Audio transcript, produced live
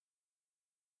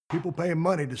People paying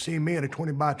money to see me in a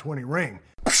 20 by 20 ring.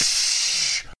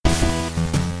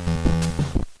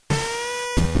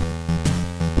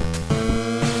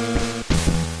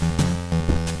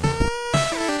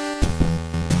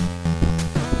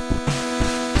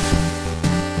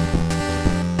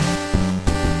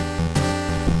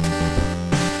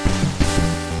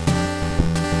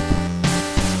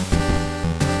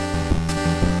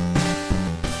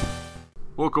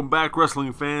 Welcome back,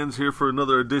 wrestling fans, here for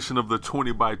another edition of the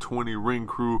 20 by 20 Ring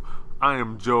Crew. I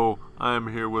am Joe. I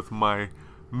am here with my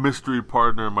mystery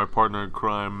partner, my partner in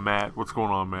crime, Matt. What's going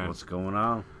on, Matt? What's going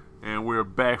on? And we're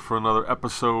back for another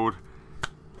episode.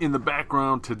 In the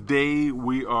background today,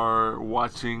 we are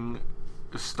watching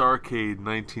Starrcade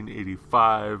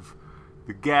 1985,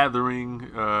 The Gathering.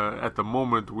 At the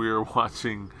moment, we are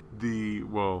watching the,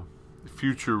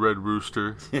 future Red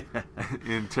Rooster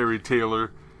in Terry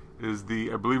Taylor.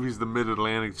 I believe he's the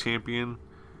Mid-Atlantic champion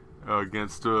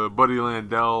against Buddy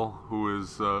Landel,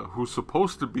 who's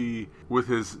supposed to be with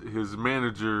his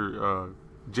manager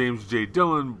James J.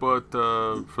 Dillon, but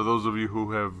for those of you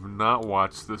who have not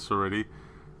watched this already,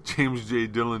 James J.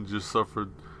 Dillon just suffered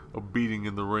a beating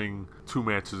in the ring 2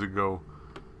 matches ago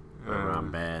by Ron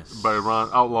Bass. By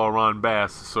Outlaw Ron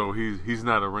Bass, so he's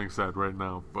not at ringside right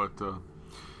now, but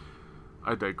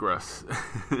I digress.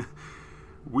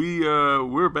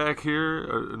 We're back here,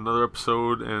 another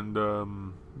episode,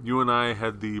 and you and I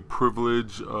had the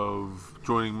privilege of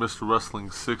joining Mr.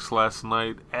 Wrestling 6 last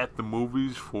night at the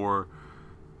movies for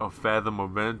a Fathom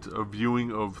event, a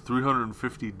viewing of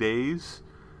 350 Days,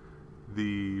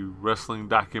 the wrestling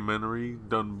documentary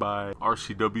done by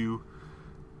RCW,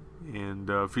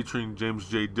 and featuring James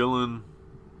J. Dillon,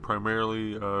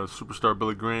 primarily Superstar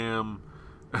Billy Graham,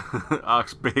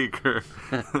 Ox Baker,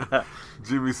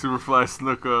 Jimmy Superfly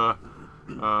Snuka,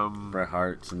 Bret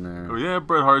Hart's in there. Oh yeah,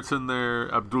 Bret Hart's in there.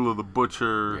 Abdullah the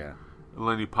Butcher,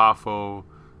 Lenny Poffo.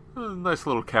 A nice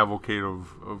little cavalcade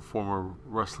of former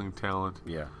wrestling talent.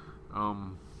 Yeah.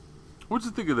 What'd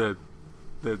you think of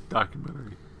that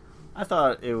documentary? I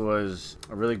thought it was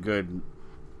a really good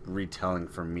retelling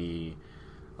for me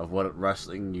of what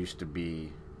wrestling used to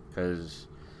be, because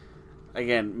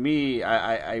again,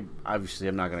 I obviously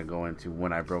I'm not going to go into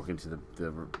when I broke into the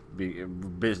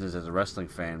business as a wrestling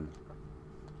fan,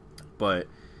 but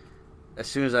as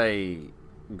soon as I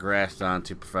grasped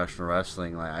onto professional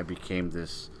wrestling, like, I became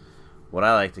this, what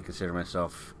I like to consider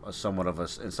myself somewhat of an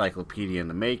encyclopedia in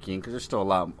the making, because there's still a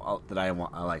lot that I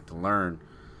like to learn,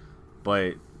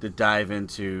 but to dive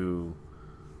into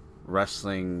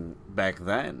wrestling back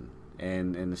then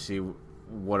and to see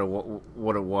what it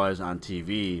was on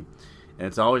TV. And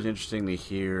it's always interesting to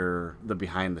hear the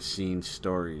behind-the-scenes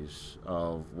stories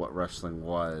of what wrestling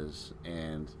was.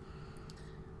 And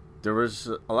there was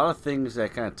a lot of things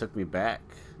that kind of took me back,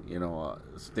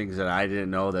 things that I didn't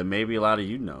know that maybe a lot of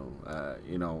you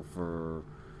know.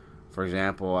 For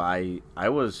example, I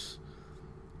was,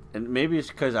 and maybe it's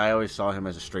because I always saw him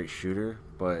as a straight shooter,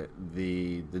 but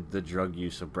the drug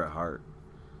use of Bret Hart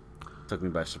took me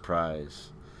by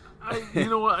surprise. I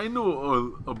know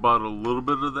about a little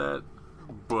bit of that,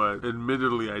 but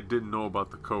admittedly, I didn't know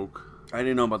about the coke. I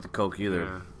didn't know about the coke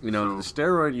either. Yeah, the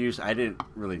steroid use, I didn't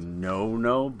really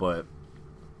know, but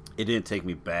it didn't take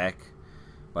me back.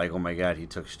 Like, oh my God, he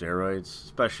took steroids,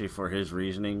 especially for his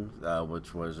reasoning,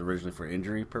 which was originally for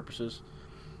injury purposes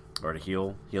or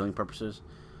to healing purposes.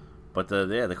 But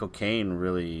the cocaine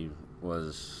really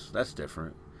that's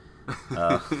different.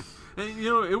 And,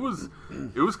 it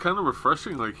was kind of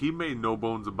refreshing. Like, he made no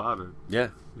bones about it. Yeah.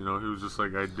 He was just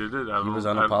like, I did it. He was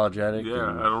unapologetic.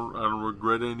 I don't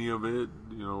regret any of it.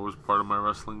 It was part of my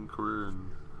wrestling career,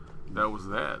 and that was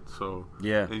that. So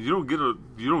yeah. And you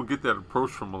don't get that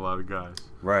approach from a lot of guys.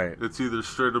 Right. It's either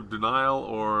straight up denial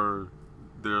or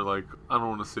they're like, I don't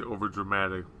want to say over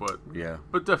dramatic, but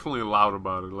definitely loud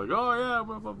about it. Like, oh yeah,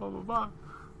 blah blah blah blah blah.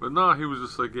 But no, he was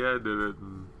just like, yeah, I did it,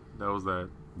 and that was that.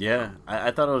 Yeah,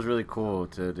 I thought it was really cool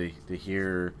to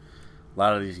hear a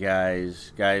lot of these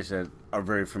guys that are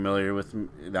very familiar with,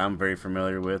 that I'm very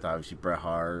familiar with. Obviously, Bret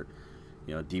Hart,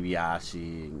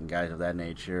 DiBiase, and guys of that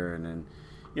nature, and then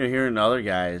hearing other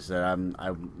guys that I'm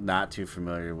not too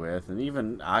familiar with, and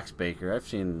even Ox Baker. I've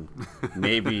seen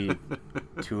maybe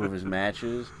 2 of his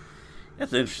matches.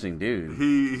 That's an interesting dude.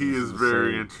 He is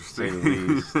very interesting. Say the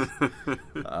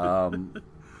least.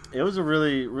 It was a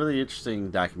really, really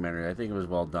interesting documentary. I think it was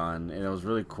well done, and it was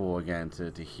really cool, again,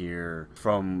 to hear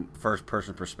from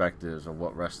first-person perspectives of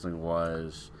what wrestling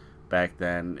was back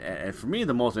then. And for me,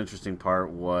 the most interesting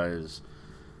part was,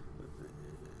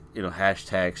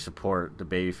 hashtag support the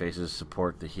babyfaces,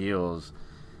 support the heels.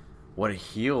 What a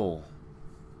heel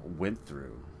went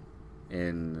through.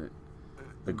 in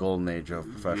the golden age of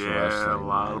professional Yeah, wrestling. a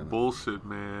lot man. of bullshit,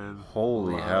 man.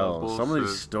 Holy A lot hell! of Some of these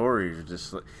bullshit. stories are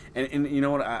just, and you know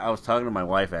what? I was talking to my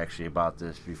wife actually about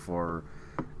this before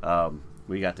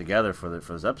we got together for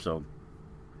this episode,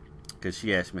 because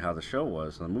she asked me how the show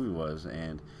was, the movie was,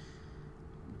 and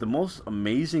the most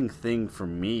amazing thing for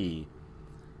me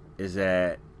is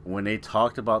that when they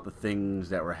talked about the things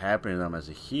that were happening to them as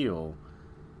a heel,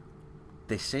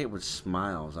 they say it with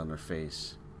smiles on their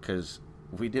face because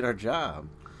we did our job.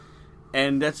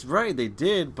 And that's right, they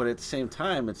did, but at the same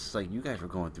time, it's like you guys were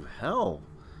going through hell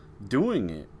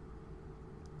doing it.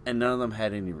 And none of them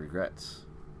had any regrets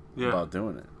about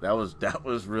doing it. That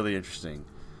was really interesting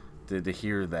to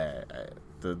hear that.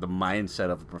 The mindset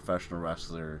of a professional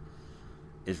wrestler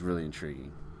is really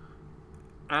intriguing.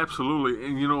 Absolutely,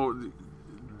 and you know,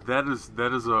 that is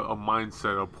a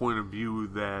mindset, a point of view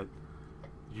that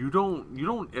you don't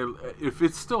if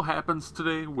it still happens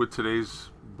today with today's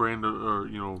brand or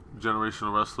you know generation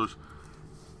of wrestlers,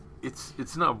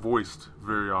 it's not voiced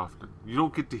very often. You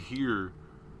don't get to hear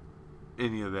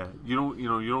any of that. You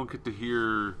don't get to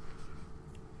hear.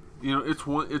 You know,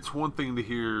 it's one thing to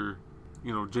hear,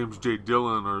 you know, James J.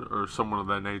 Dillon or someone of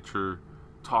that nature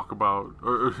talk about,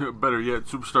 or better yet,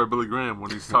 Superstar Billy Graham when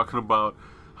he's talking about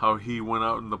how he went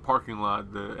out in the parking lot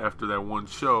after that one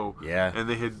show, and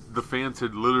the fans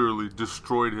had literally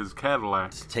destroyed his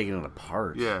Cadillac, it's taking it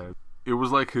apart. Yeah, it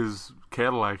was like his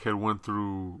Cadillac had went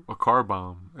through a car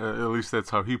bomb. At least that's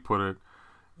how he put it,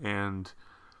 and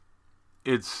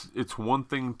it's one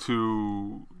thing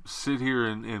to sit here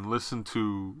and listen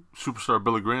to Superstar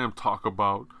Billy Graham talk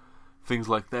about things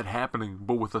like that happening,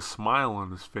 but with a smile on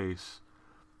his face.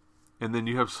 And then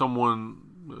you have someone,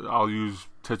 I'll use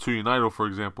Tetsuya Naito for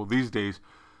example. These days,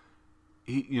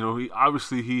 he's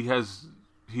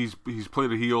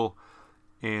played a heel,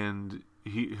 and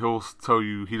he'll tell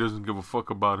you he doesn't give a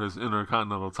fuck about his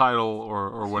Intercontinental title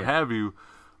or what have you,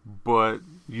 but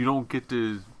you don't get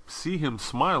to see him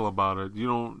smile about it.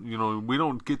 We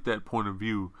don't get that point of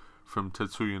view from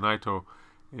Tetsuya Naito,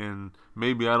 and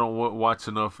maybe I don't watch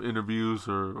enough interviews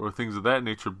or things of that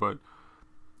nature, but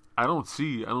I don't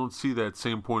see that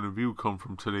same point of view come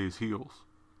from today's heels.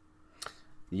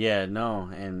 Yeah, no,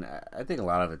 and I think a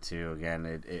lot of it too. Again,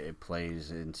 it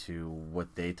plays into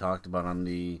what they talked about on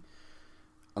the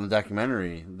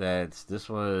documentary, that this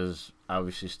was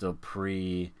obviously still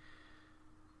pre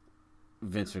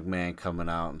Vince McMahon coming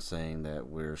out and saying that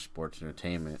we're sports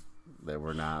entertainment, that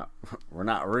we're not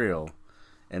real,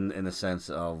 in the sense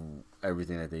of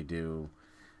everything that they do.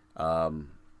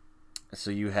 So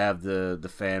you have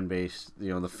the fan base,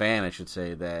 the fan, I should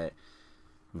say, that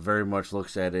very much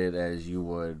looks at it as you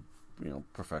would,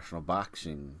 professional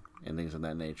boxing and things of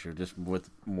that nature, just with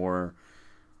more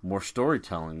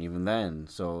storytelling even then.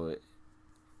 So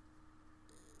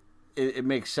it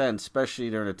makes sense, especially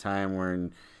during a time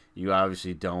when you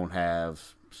obviously don't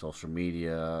have social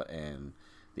media and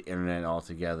the internet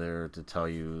altogether to tell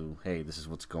you, hey, this is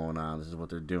what's going on, this is what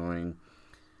they're doing.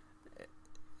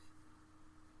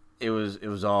 It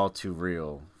was all too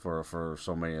real for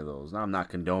so many of those. Now, I'm not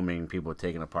condoning people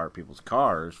taking apart people's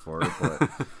cars for it,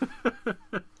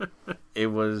 but it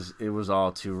was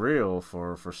all too real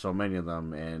for so many of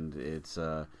them, and it's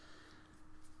I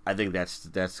think that's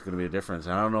going to be the difference.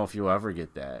 I don't know if you'll ever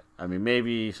get that. I mean,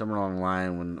 maybe somewhere along the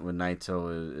line when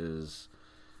Naito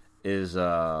is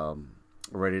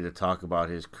ready to talk about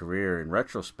his career in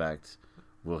retrospect,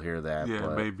 we'll hear that. Yeah,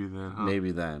 but maybe then. Huh?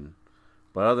 Maybe then.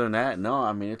 But other than that, no.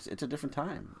 I mean, it's a different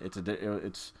time. It's a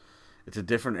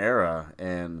different era,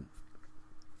 and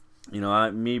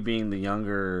me being the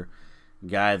younger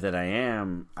guy that I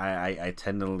am, I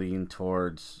tend to lean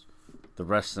towards the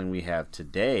wrestling we have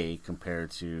today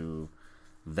compared to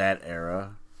that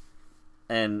era,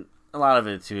 and a lot of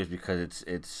it too is because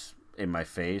it's in my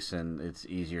face and it's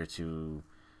easier to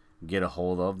get a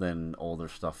hold of than older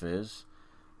stuff is.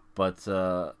 But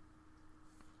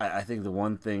I think the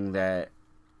one thing that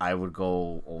I would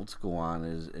go old school on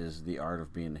is the art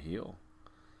of being a heel,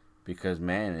 because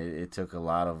man, it took a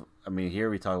lot of. I mean, here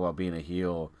we talk about being a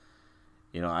heel,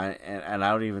 I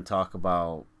don't even talk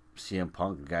about CM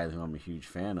Punk, a guy who I'm a huge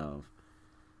fan of,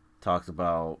 talked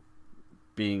about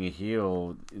being a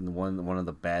heel. And one of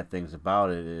the bad things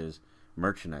about it is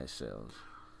merchandise sales,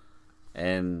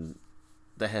 and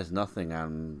that has nothing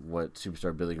on what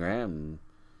Superstar Billy Graham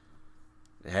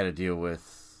had to deal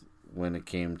with when it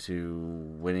came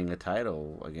to winning a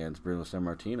title against Bruno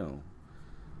Sammartino.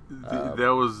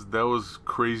 That was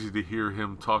crazy to hear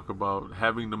him talk about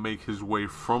having to make his way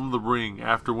from the ring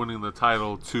after winning the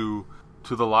title to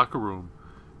the locker room,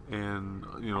 and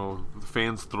the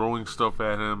fans throwing stuff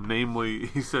at him. Namely,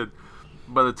 he said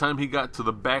by the time he got to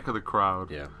the back of the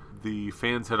crowd, Yeah. the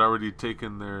fans had already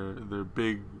taken their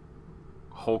big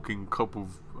hulking cup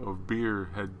of beer,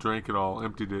 had drank it all,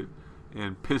 emptied it,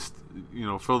 and pissed,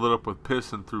 filled it up with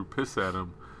piss and threw piss at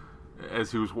him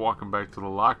as he was walking back to the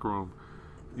locker room.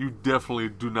 You definitely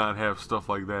do not have stuff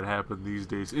like that happen these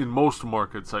days in most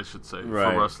markets, I should say,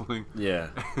 Right. for wrestling. Yeah.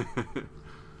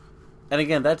 And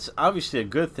again, that's obviously a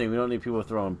good thing. We don't need people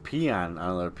throwing pee on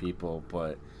other people,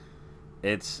 but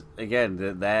it's, again,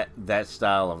 that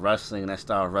style of wrestling and that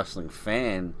style of wrestling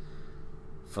fan,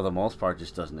 for the most part,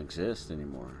 just doesn't exist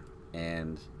anymore.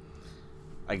 And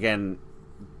again,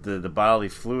 the bodily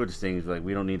fluids things, like,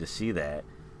 we don't need to see that.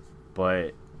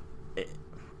 But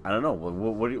I don't know.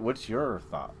 What's your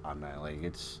thought on that? Like,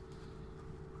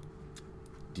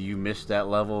 do you miss that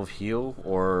level of heel,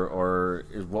 or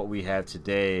is what we have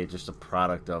today just a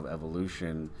product of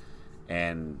evolution,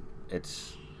 and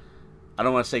it's, I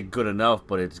don't want to say good enough,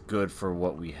 but it's good for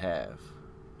what we have?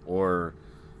 Or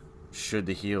should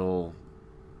the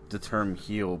term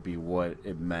heel be what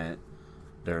it meant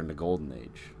during the Golden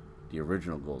Age, the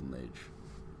original Golden Age?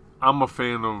 I'm a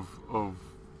fan of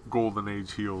Golden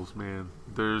Age heels, man.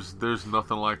 There's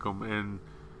nothing like them, and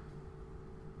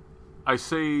I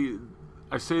say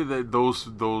that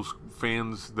those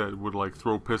fans that would like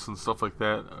throw piss and stuff like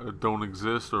that don't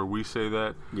exist, or we say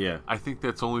that. Yeah. I think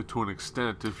that's only to an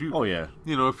extent. If you, Oh, yeah.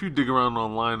 if you dig around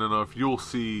online enough, you'll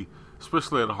see,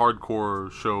 especially at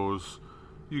hardcore shows,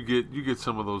 you get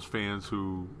some of those fans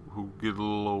who get a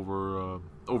little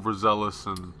overzealous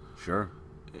and Sure.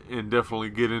 and definitely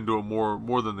get into it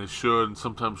more than they should, and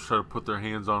sometimes try to put their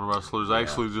hands on wrestlers. I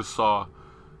actually just saw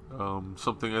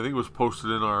something, I think it was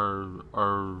posted in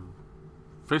our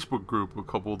Facebook group a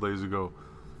couple of days ago,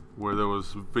 where there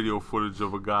was video footage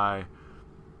of a guy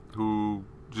who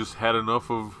just had enough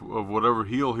of whatever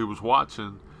heel he was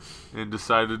watching and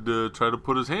decided to try to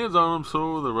put his hands on him,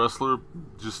 so the wrestler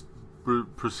just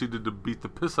proceeded to beat the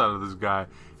piss out of this guy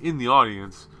in the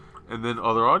audience, and then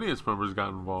other audience members got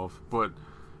involved. But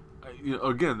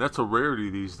again, that's a rarity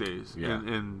these days. Yeah.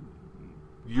 And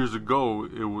years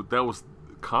ago, that was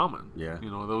common. Yeah. That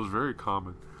was very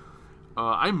common.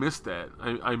 I miss that.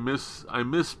 I miss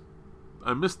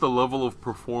the level of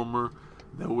performer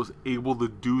that was able to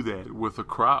do that with a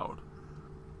crowd.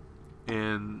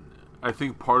 And I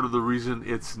think part of the reason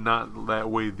it's not that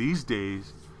way these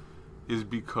days is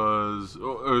because,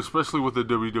 especially with the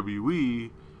WWE,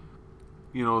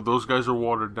 those guys are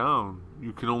watered down.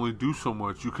 You can only do so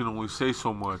much. You can only say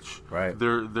so much. Right.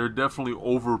 They're definitely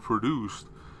overproduced,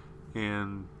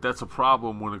 and that's a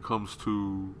problem when it comes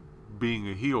to being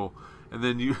a heel. And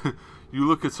then you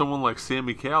look at someone like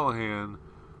Sami Callihan,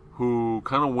 who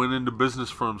kind of went into business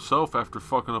for himself after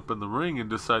fucking up in the ring and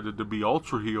decided to be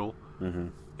ultra heel,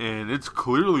 and it's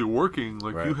clearly working.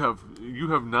 Like, Right. you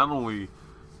have not only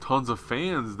tons of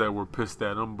fans that were pissed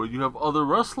at him, but you have other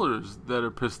wrestlers that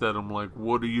are pissed at him. Like,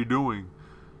 what are you doing?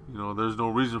 There's no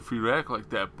reason for you to act like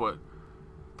that, but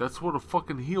that's what a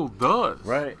fucking heel does.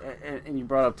 Right, and you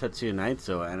brought up Tetsuya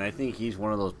Naito, and I think he's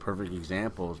one of those perfect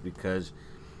examples because,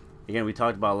 again, we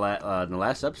talked about in the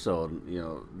last episode,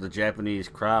 the Japanese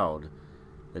crowd,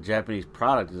 the Japanese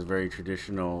product is a very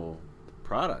traditional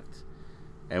product,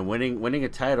 and winning a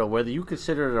title, whether you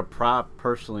consider it a prop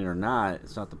personally or not,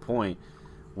 it's not the point.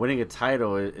 Winning a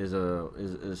title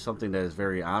is something that is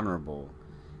very honorable,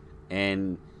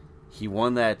 and he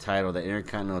won that title, the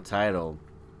Intercontinental title,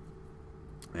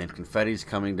 and confetti's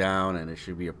coming down, and it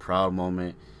should be a proud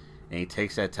moment. And he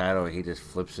takes that title and he just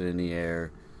flips it in the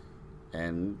air,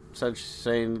 and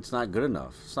saying it's not good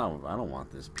enough. It's not. I don't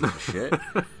want this piece of shit.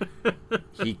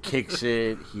 He kicks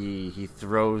it. He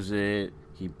throws it.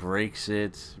 He breaks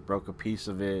it. He broke a piece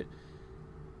of it,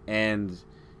 and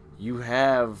you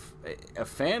have a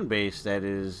fan base that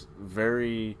is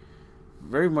very,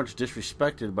 very much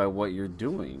disrespected by what you're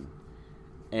doing,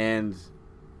 and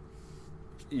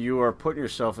you are putting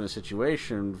yourself in a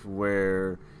situation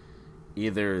where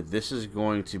either this is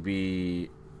going to be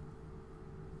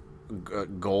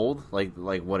gold, like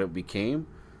what it became,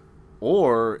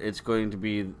 or it's going to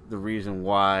be the reason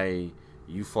why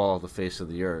you fall off the face of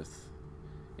the earth.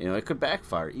 It could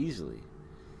backfire easily.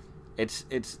 It's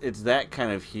that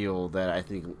kind of heel that I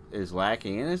think is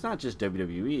lacking, and it's not just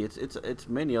WWE. It's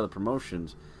many other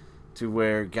promotions, to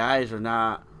where guys are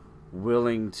not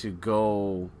willing to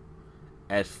go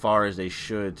as far as they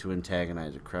should to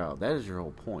antagonize a crowd. That is your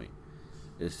whole point,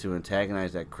 is to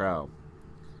antagonize that crowd.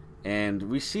 And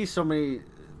we see so many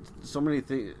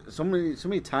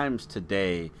times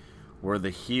today where the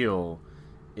heel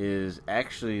is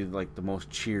actually like the most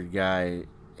cheered guy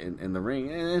in the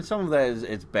ring, and some of that is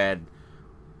it's bad.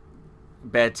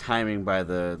 bad timing by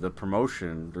the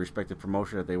promotion, the respective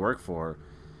promotion that they work for.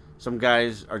 Some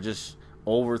guys are just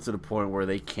over to the point where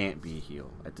they can't be a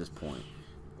heel at this point.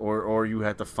 Or you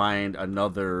have to find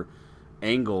another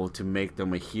angle to make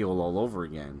them a heel all over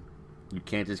again. You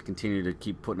can't just continue to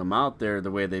keep putting them out there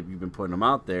the way that you've been putting them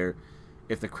out there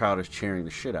if the crowd is cheering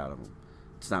the shit out of them.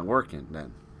 It's not working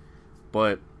then.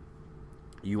 But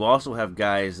you also have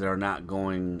guys that are not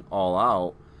going all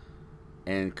out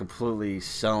and completely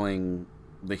selling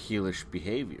the heelish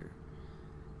behavior.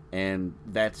 And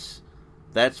that's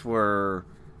where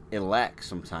it lacks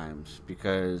sometimes,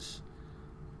 because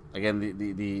again,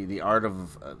 the art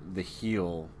of the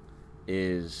heel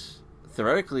is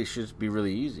theoretically should be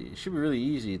really easy. It should be really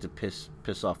easy to piss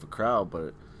off a crowd,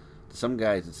 but to some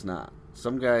guys it's not.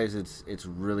 Some guys it's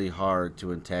really hard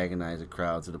to antagonize a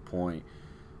crowd to the point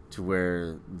to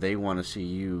where they want to see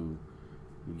you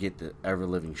get the ever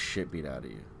living shit beat out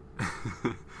of you.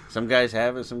 Some guys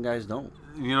have it, some guys don't.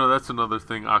 You know, that's another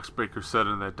thing Ox Baker said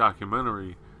in that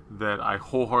documentary that I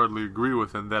wholeheartedly agree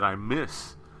with and that I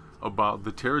miss about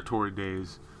the territory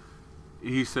days.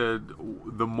 He said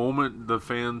the moment the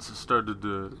fans started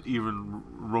to even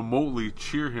remotely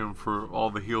cheer him for all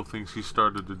the heel things he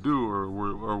started to do or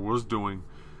was doing,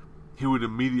 he would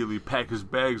immediately pack his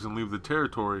bags and leave the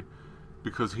territory,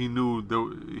 because he knew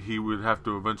that he would have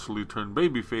to eventually turn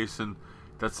babyface, and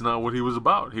that's not what he was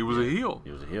about. He was a heel.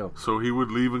 He was a heel. So he would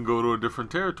leave and go to a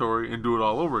different territory and do it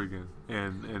all over again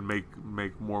and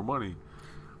make more money.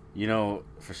 You know,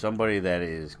 for somebody that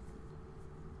is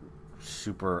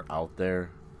super out there,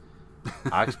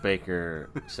 Ox Baker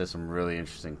said some really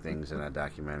interesting things in that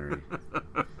documentary.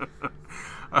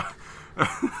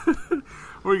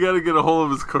 We got to get a hold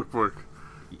of his cookbook.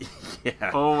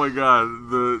 Yeah. Oh my god,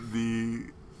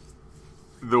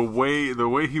 the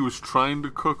way he was trying to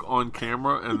cook on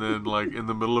camera and then like in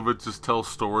the middle of it just tell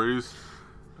stories.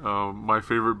 My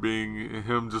favorite being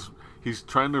him he's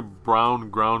trying to brown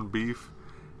ground beef,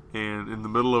 and in the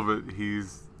middle of it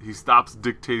he stops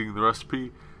dictating the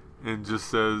recipe and just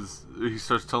says, he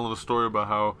starts telling a story about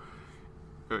how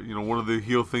one of the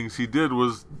heel things he did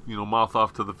was mouth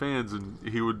off to the fans, and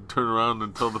he would turn around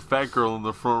and tell the fat girl in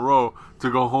the front row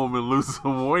to go home and lose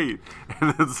some weight,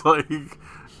 and it's like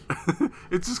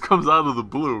it just comes out of the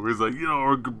blue. He's like,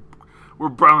 we're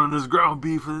browning this ground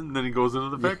beef, and then he goes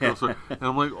into the fat girl story, and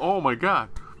I'm like, oh my god.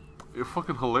 It's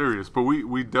fucking hilarious, but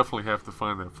we definitely have to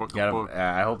find that fucking book.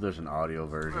 I hope there's an audio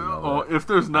version of it. If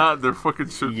there's not, there fucking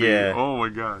should be. Oh my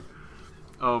god.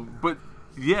 But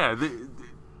yeah,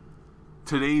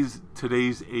 today's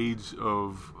age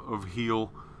of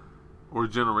heel or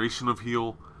generation of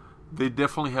heel, they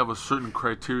definitely have a certain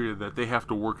criteria that they have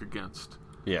to work against.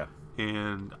 Yeah.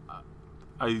 And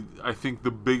I think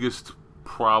the biggest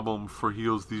problem for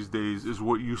heels these days is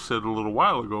what you said a little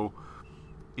while ago.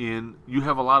 And you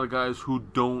have a lot of guys who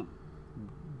don't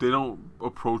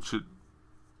approach it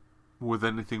with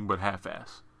anything but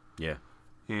half-ass. Yeah.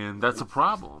 And that's a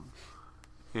problem.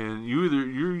 And you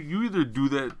either do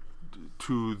that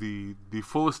to the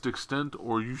fullest extent,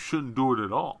 or you shouldn't do it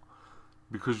at all,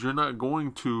 because you're not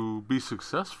going to be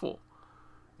successful.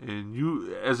 And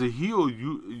you, as a heel,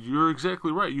 you're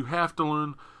exactly right. You have to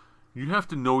learn. You have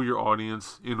to know your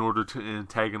audience in order to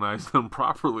antagonize them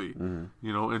properly, and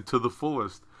to the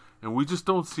fullest. And we just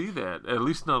don't see that, at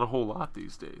least not a whole lot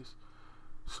these days.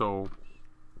 So,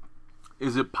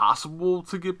 is it possible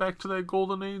to get back to that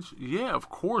golden age? Yeah, of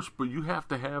course, but you have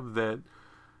to have that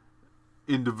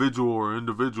individual or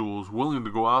individuals willing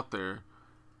to go out there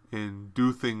and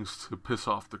do things to piss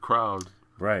off the crowd,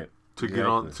 right? To get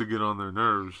on their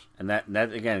nerves. And that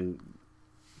again,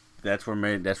 that's what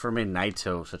made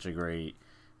Naito such a great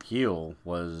heel,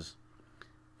 was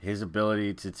his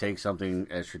ability to take something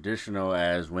as traditional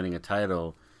as winning a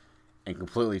title and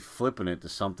completely flipping it to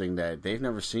something that they've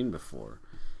never seen before.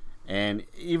 And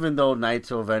even though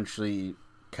Naito eventually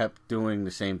kept doing the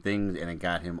same things and it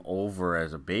got him over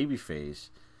as a babyface,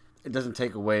 it doesn't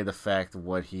take away the fact of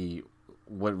what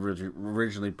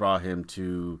originally brought him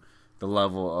to the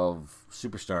level of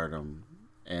superstardom,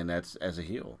 and that's as a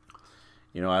heel.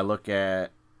 I look at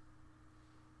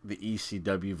the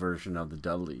ECW version of the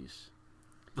Dudleys.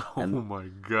 Oh my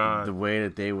god! The way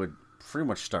that they would pretty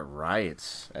much start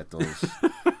riots at those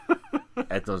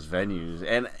at those venues,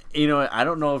 and I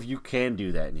don't know if you can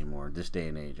do that anymore this day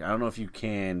and age. I don't know if you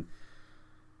can.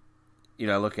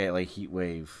 I look at like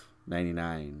Heatwave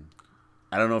 '99.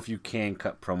 I don't know if you can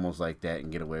cut promos like that and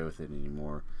get away with it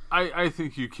anymore. I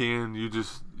think you can.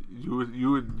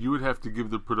 You would have to give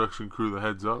the production crew the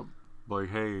heads up, like,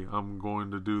 hey, I'm going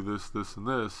to do this, this, and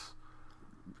this.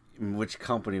 which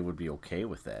company would be okay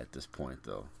with that at this point,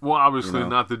 though? Well, obviously You know?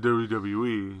 not the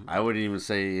WWE. I wouldn't even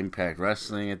say Impact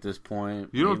Wrestling at this point.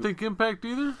 You don't Maybe- think Impact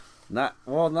either? Not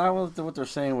with what they're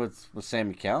saying with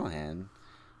Sami Callihan.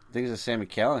 Things that Sami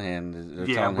Callihan, they're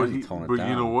telling him to tone it but down.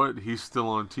 you know what? He's still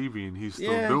on TV and he's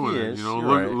still Yeah, doing he it. is. You know,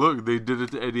 You're look, they did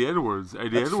it to Eddie Edwards. Eddie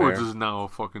That's Edwards fair. is now a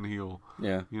fucking heel.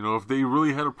 Yeah. You know, if they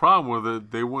really had a problem with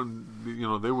it, they wouldn't. You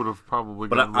know, they would have probably.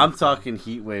 But gotten rid I'm of it. talking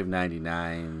Heatwave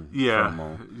 '99 Yeah,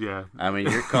 promo. yeah. I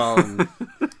mean,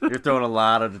 you're throwing a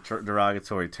lot of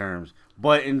derogatory terms.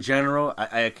 But in general,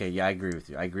 I agree with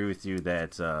you. I agree with you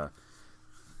that the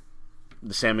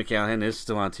Sami Callihan is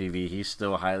still on TV. He's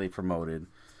still highly promoted.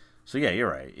 So yeah, you're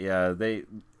right. Yeah,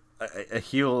 a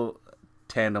heel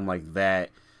tandem like that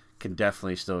can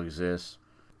definitely still exist,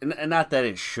 and not that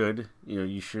it should. You know,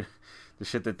 you should the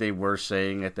shit that they were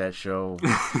saying at that show.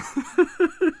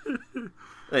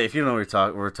 Hey, if you know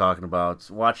what we're talking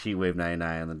about, watch Heatwave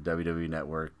 99 on the WWE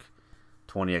Network,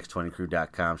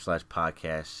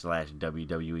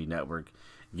 20x20crew.com/podcast/WWE Network.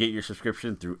 Get your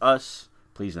subscription through us,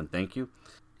 please and thank you.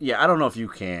 Yeah, I don't know if you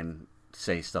can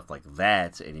say stuff like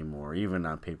that anymore, even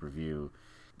on pay-per-view.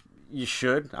 You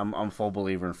should. I'm a full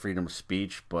believer in freedom of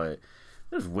speech, but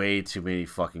there's way too many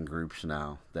fucking groups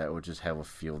now that would just have a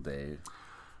field day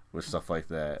with stuff like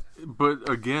that. But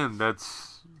again,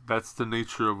 that's the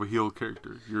nature of a heel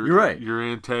character. You're right. You're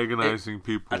antagonizing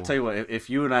people. I tell you what, if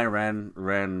you and I ran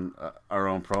our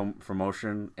own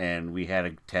promotion and we had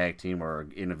a tag team or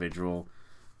an individual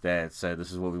that said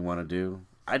this is what we want to do,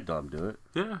 I'd let them do it.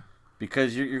 Yeah.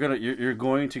 Because you're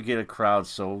going to get a crowd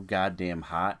so goddamn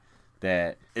hot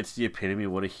that it's the epitome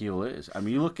of what a heel is. I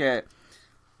mean, you look at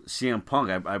CM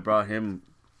Punk. I brought him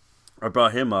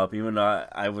up, even though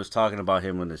I was talking about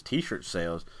him in his T-shirt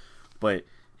sales, but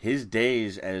his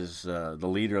days as the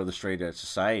leader of the Straight Edge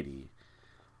Society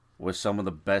was some of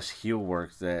the best heel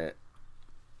work that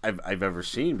I've ever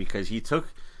seen, because he took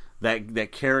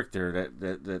that character,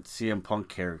 that CM Punk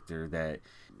character that.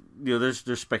 You know, there's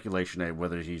speculation that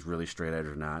whether he's really straight edge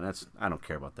or not. I don't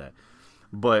care about that.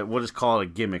 But we'll just call it a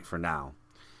gimmick for now.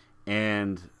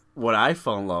 And what I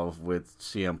fell in love with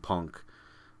CM Punk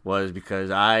was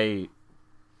because at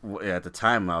the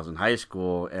time I was in high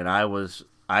school and I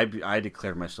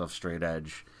declared myself straight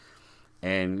edge,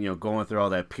 and you know, going through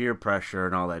all that peer pressure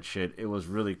and all that shit, it was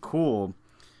really cool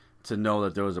to know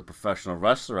that there was a professional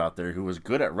wrestler out there who was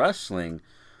good at wrestling,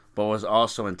 but was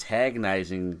also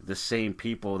antagonizing the same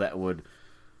people that would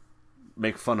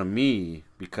make fun of me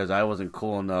because I wasn't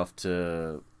cool enough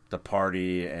to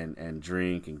party and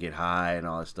drink and get high and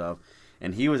all that stuff.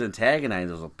 And he was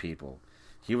antagonizing those people.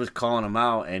 He was calling them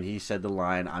out, and he said the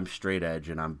line, "I'm straight edge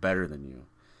and I'm better than you."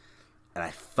 And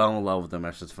I fell in love with him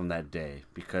ever since from that day,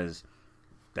 because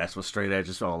that's what straight edge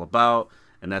is all about,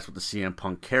 and that's what the CM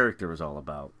Punk character was all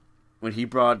about. When he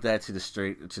brought that to the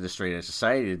straight edge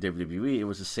society, the WWE, it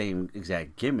was the same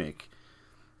exact gimmick,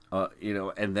 you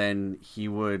know. And then he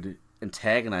would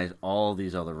antagonize all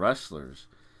these other wrestlers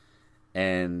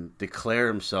and declare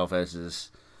himself as this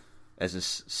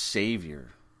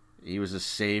savior. He was a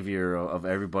savior of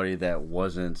everybody that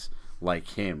wasn't like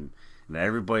him, and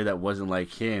everybody that wasn't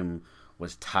like him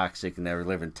was toxic and they were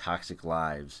living toxic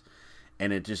lives,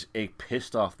 and it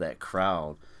pissed off that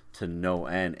crowd to no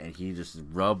end, and he just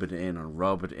rub it in and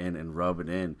rub it in and rub it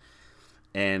in.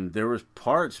 And there was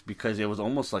parts, because it was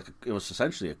almost like it was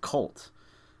essentially a cult,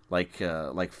 like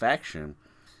faction,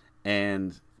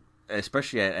 and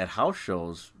especially at house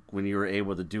shows, when you were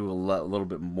able to do a little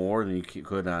bit more than you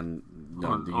could on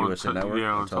the USA Network,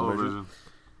 on television. television.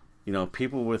 You know,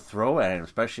 people would throw at him,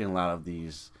 especially in a lot of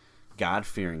these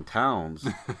God-fearing towns.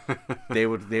 they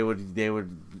would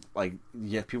like,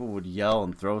 yeah, people would yell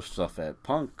and throw stuff at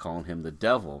Punk, calling him the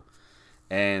devil.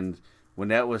 And when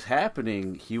that was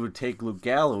happening, he would take Luke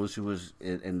Gallows, who was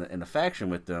in the faction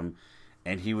with them,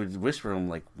 and he would whisper to him,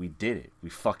 like, "We did it. We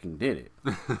fucking did it."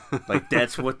 Like,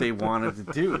 that's what they wanted to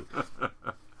do.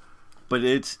 But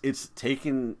it's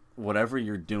taking whatever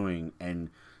you're doing and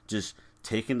just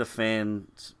taking the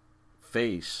fans'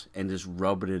 face and just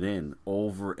rubbing it in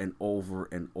over and over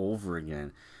and over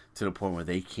again to the point where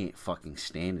they can't fucking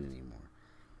stand it anymore.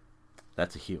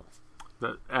 That's a heel.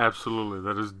 Absolutely,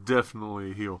 that is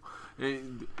definitely a heel.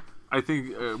 And I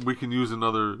think we can use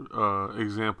another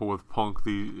example with Punk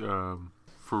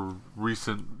for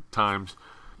recent times.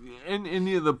 In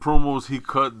any of the promos he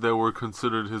cut that were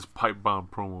considered his pipe bomb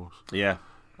promos. Yeah.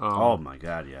 Oh my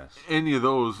God, yes. Any of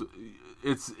those,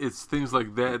 it's things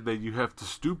like that you have to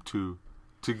stoop to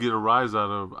get a rise out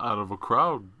of a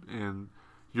crowd. And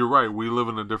you're right, we live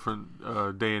in a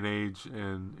different day and age,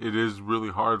 and it is really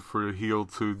hard for a heel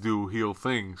to do heel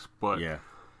things. But yeah,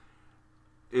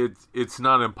 it's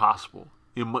not impossible.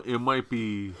 It might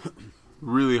be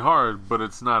really hard, but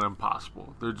it's not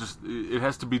impossible. It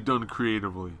has to be done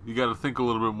creatively. You got to think a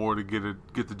little bit more to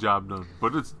get the job done,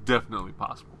 but it's definitely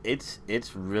possible. It's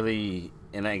really,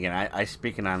 and again, I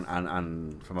speaking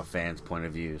on from a fan's point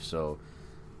of view, so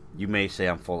you may say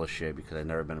I'm full of shit because I've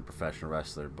never been a professional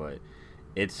wrestler, but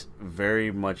it's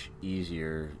very much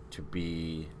easier to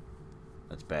be.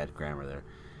 That's bad grammar there,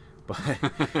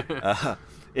 but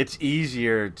it's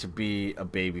easier to be a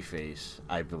babyface,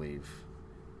 I believe,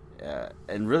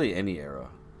 in really any era.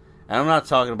 And I'm not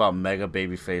talking about mega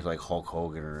babyface like Hulk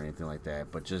Hogan or anything like that,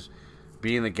 but just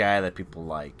being the guy that people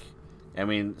like. I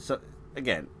mean, so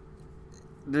again,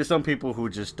 there's some people who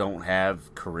just don't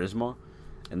have charisma,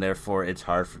 and therefore it's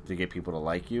hard to get people to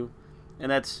like you,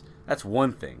 and that's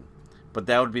one thing. But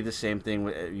that would be the same thing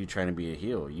with you trying to be a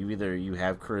heel. Either you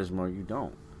have charisma or you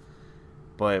don't.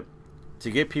 But to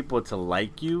get people to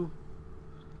like you,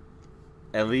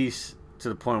 at least to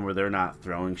the point where they're not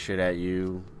throwing shit at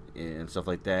you and stuff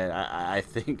like that, I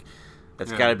think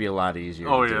that's got to be a lot easier.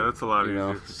 Oh, to yeah, do, that's a lot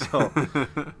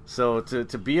easier. So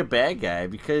to be a bad guy,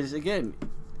 because, again,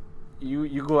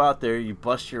 you go out there, you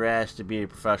bust your ass to be a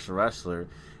professional wrestler,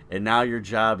 and now your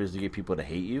job is to get people to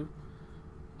hate you.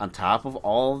 On top of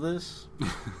all of this,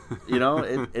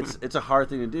 it's a hard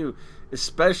thing to do,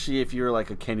 especially if you're like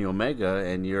a Kenny Omega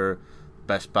and you're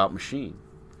best bout machine.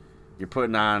 You're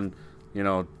putting on,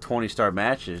 20-star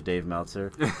matches, Dave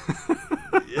Meltzer.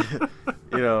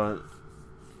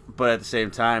 But at the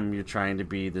same time, you're trying to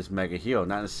be this mega heel.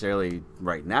 Not necessarily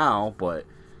right now, but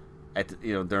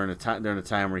during the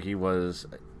time where he was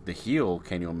the heel,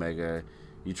 Kenny Omega,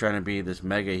 you're trying to be this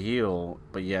mega heel,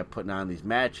 but yet putting on these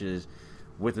matches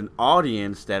with an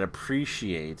audience that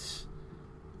appreciates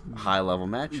high-level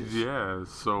matches. Yeah,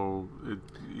 so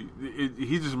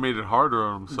he just made it harder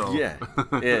on himself. Yeah,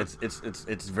 it's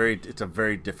a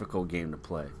very difficult game to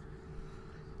play.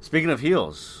 Speaking of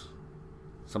heels,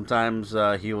 sometimes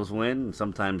heels win, and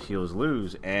sometimes heels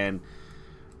lose. And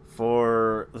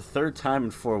for the third time in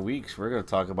 4 weeks, we're going to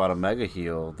talk about a mega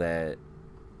heel that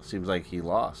seems like he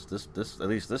lost. This at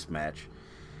least this match,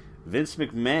 Vince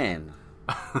McMahon.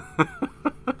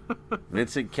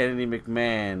 Vincent Kennedy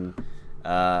McMahon,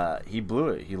 he blew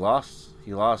it. He lost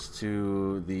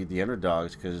to the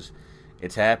underdogs because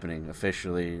it's happening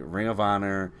officially. Ring of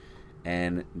Honor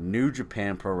and New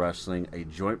Japan Pro Wrestling, a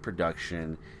joint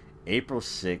production, April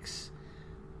 6th,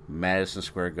 Madison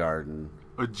Square Garden.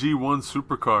 A G1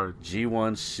 Supercard.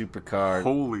 G1 Supercard.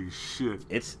 Holy shit!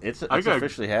 It's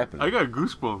officially happening. I got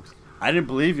goosebumps. I didn't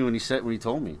believe you when you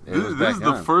told me. This is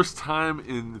the first time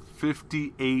in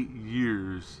 58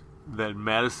 years that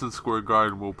Madison Square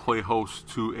Garden will play host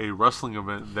to a wrestling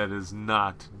event that is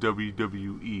not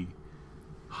WWE.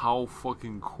 How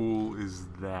fucking cool is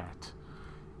that?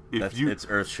 It's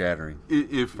earth shattering.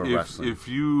 Wrestling. If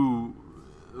you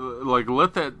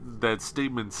let that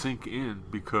statement sink in,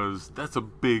 because that's a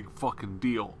big fucking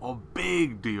deal. A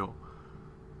big deal.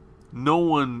 No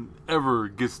one ever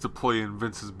gets to play in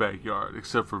Vince's backyard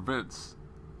except for Vince.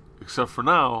 Except for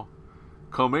now,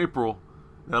 come April,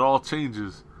 that all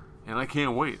changes. And I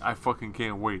can't wait. I fucking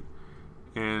can't wait.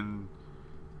 And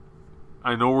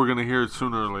I know we're going to hear it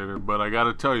sooner or later, but I got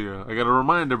to tell you, I got to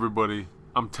remind everybody,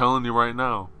 I'm telling you right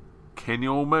now, Kenny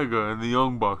Omega and the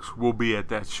Young Bucks will be at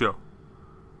that show.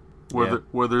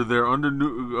 Whether they're under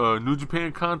New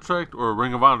Japan contract or a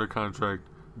Ring of Honor contract,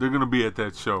 they're going to be at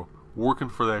that show. Working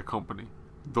for that company,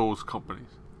 those companies.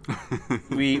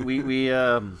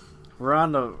 We're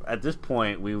on at this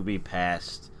point we will be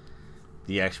past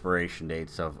the expiration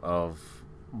dates of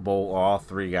both all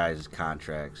three guys'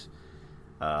 contracts.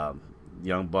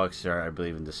 Young Bucks are, I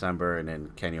believe, in December, and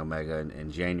then Kenny Omega in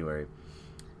January.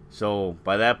 So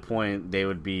by that point, they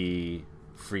would be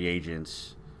free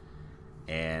agents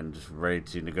and ready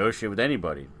to negotiate with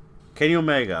anybody. Kenny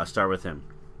Omega, I'll start with him.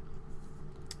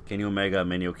 Kenny Omega, on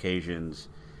many occasions,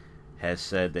 has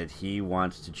said that he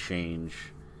wants to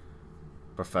change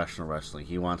professional wrestling.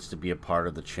 He wants to be a part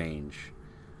of the change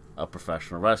of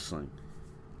professional wrestling.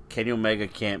 Kenny Omega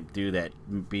can't do that,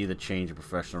 be the change of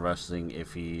professional wrestling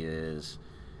if he is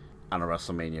on a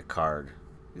WrestleMania card.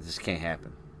 This can't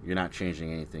happen. You're not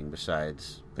changing anything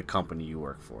besides the company you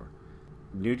work for.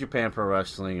 New Japan Pro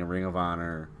Wrestling and Ring of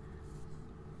Honor,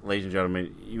 ladies and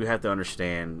gentlemen, you have to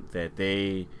understand that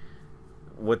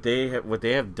what they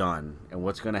have done and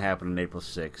what's going to happen on April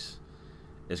 6th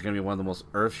is going to be one of the most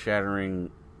earth-shattering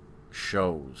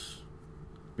shows.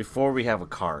 Before we have a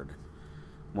card,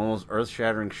 one of those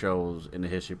earth-shattering shows in the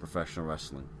history of professional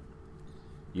wrestling.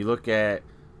 You look at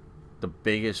the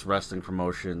biggest wrestling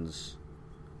promotions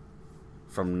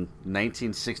from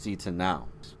 1960 to now.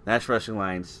 National Wrestling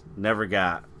Alliance never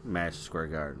got Madison Square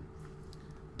Garden.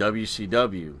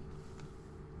 WCW,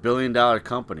 billion-dollar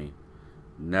company,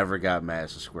 never got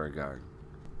Madison Square Garden.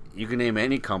 You can name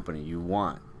any company you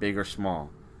want, big or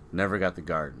small, never got the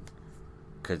Garden.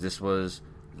 Because this was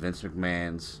Vince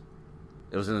McMahon's,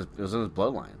 it was in his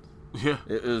bloodline. Yeah.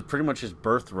 It was pretty much his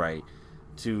birthright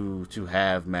to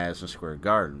have Madison Square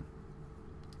Garden.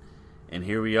 And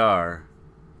here we are,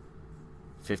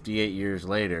 58 years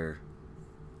later,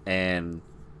 and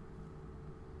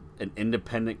an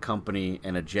independent company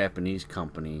and a Japanese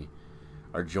company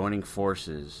are joining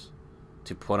forces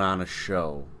to put on a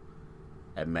show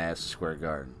at Madison Square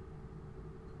Garden.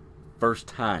 First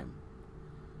time.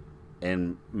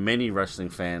 And many wrestling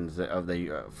fans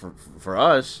for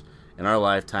us in our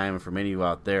lifetime, and for many of you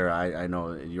out there, I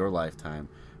know in your lifetime,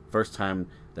 first time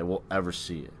that we'll ever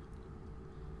see it.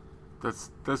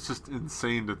 That's just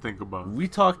insane to think about. We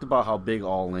talked about how big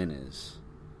All In is.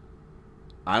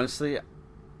 Honestly,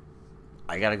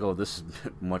 I gotta go. This is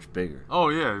much bigger. Oh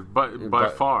yeah, by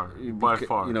far. You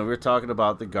know, we're talking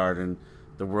about the Garden,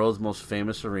 the world's most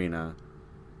famous arena,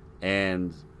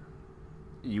 and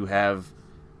you have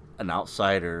an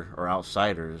outsider, or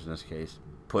outsiders in this case,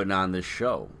 putting on this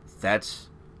show. That's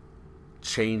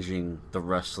changing the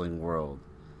wrestling world.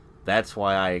 That's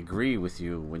why I agree with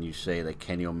you when you say that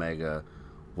Kenny Omega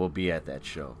will be at that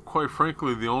show. Quite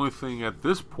frankly, the only thing at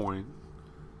this point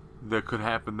that could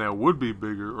happen that would be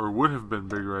bigger, or would have been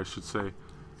bigger, I should say,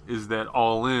 is that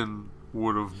All In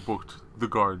would have booked the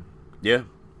Garden. Yeah.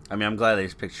 I mean, I'm glad they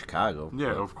just picked Chicago.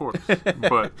 Yeah, but. of course.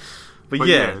 But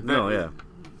yeah.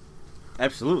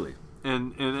 Absolutely.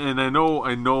 And I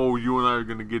know you and I are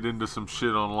gonna get into some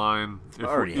shit online. If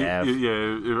already have.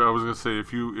 If I was gonna say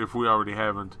if we already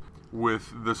haven't,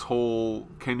 with this whole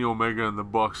Kenny Omega and the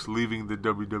Bucks leaving the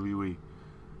WWE.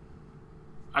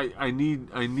 I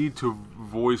need to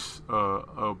voice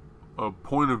a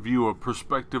point of view, a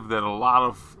perspective that a lot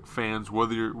of fans,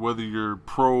 whether you're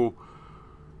pro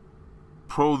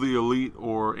the Elite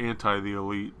or anti the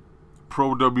Elite,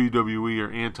 pro WWE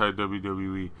or anti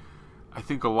WWE, I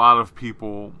think a lot of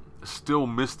people still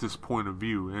miss this point of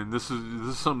view, and this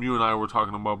is something you and I were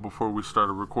talking about before we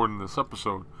started recording this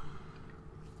episode.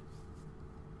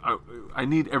 I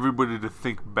need everybody to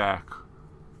think back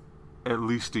at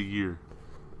least a year.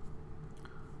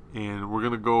 And we're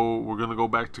gonna go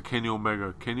back to Kenny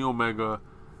Omega. Kenny Omega,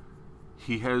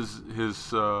 he has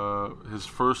his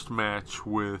first match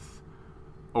with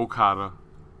Okada,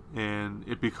 and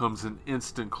it becomes an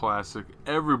instant classic.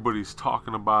 Everybody's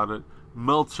talking about it.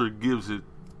 Meltzer gives it,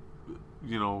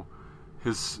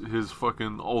 his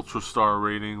fucking ultra star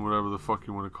rating, whatever the fuck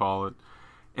you want to call it,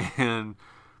 and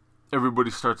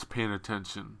everybody starts paying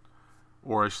attention,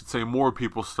 or I should say, more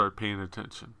people start paying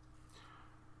attention.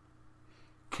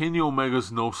 Kenny Omega's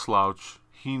no slouch.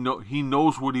 He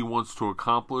knows what he wants to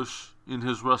accomplish in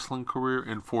his wrestling career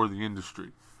and for the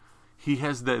industry. He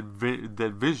has that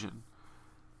vision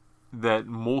that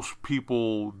most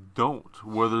people don't,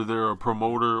 whether they're a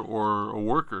promoter or a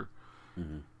worker.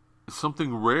 Mm-hmm.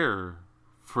 Something rare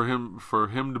for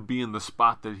him to be in the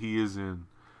spot that he is in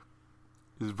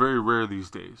is very rare these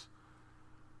days.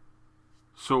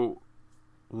 So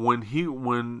when he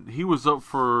was up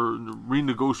for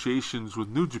renegotiations with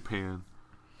New Japan,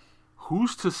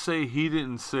 who's to say he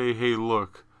didn't say, "Hey,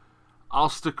 look, I'll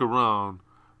stick around,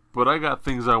 but I got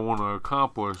things I want to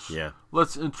accomplish. Yeah.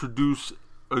 Let's introduce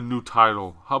a new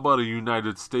title. How about a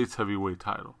United States heavyweight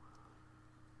title?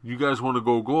 You guys want to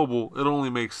go global? It only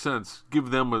makes sense.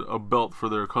 Give them a belt for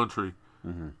their country.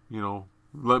 Mm-hmm.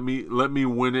 Let me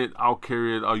win it. I'll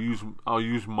carry it. I'll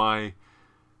use my,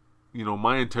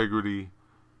 my integrity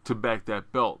to back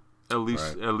that belt. At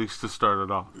least to start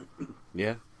it off.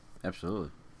 Yeah,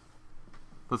 absolutely.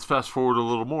 Let's fast forward a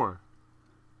little more.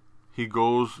 He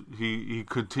goes. He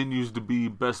continues to be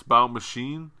best bout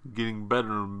machine, getting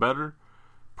better and better,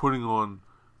 putting on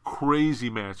crazy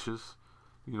matches.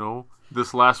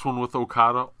 This last one with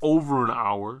Okada, over an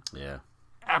hour. Yeah.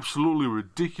 Absolutely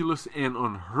ridiculous and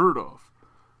unheard of.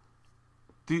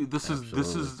 This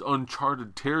is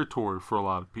uncharted territory for a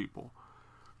lot of people.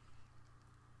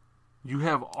 You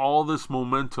have all this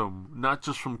momentum, not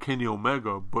just from Kenny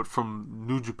Omega, but from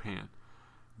New Japan,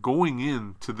 going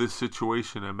into this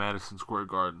situation at Madison Square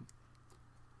Garden.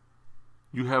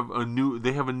 They have a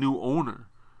new owner.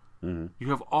 Mm-hmm. You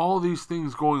have all these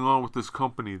things going on with this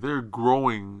company. They're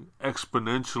growing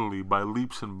exponentially by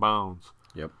leaps and bounds.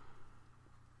 Yep.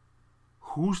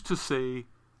 Who's to say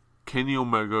Kenny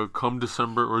Omega, come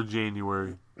December or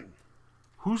January,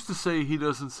 who's to say he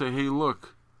doesn't say, "Hey,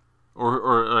 look,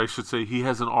 or I should say, he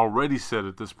hasn't already said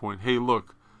at this point, hey,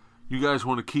 look, you guys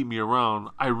want to keep me around.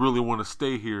 I really want to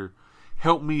stay here.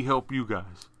 Help me help you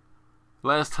guys.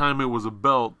 Last time it was a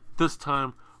belt. This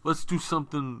time, let's do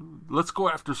something. Let's go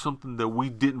after something that we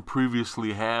didn't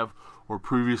previously have or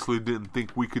previously didn't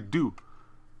think we could do.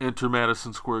 Enter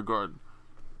Madison Square Garden.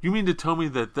 You mean to tell me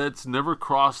that that's never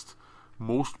crossed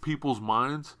most people's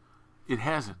minds? It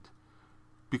hasn't.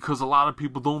 Because a lot of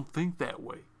people don't think that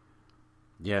way.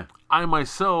 Yeah. I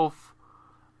myself,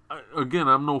 again,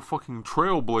 I'm no fucking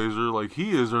trailblazer like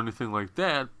he is or anything like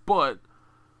that, but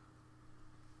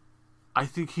I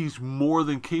think he's more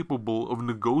than capable of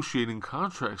negotiating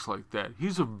contracts like that.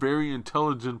 He's a very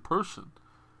intelligent person.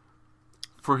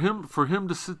 For him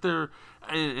to sit there,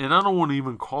 and I don't want to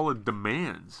even call it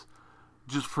demands,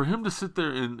 just for him to sit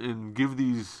there and give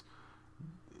these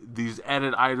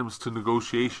added items to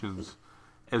negotiations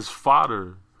as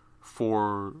fodder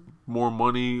for more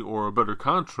money or a better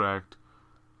contract,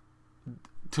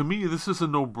 to me, this is a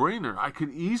no-brainer. I could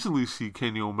easily see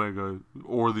Kenny Omega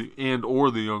or the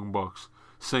Young Bucks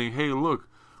saying, "Hey, look,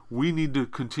 we need to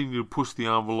continue to push the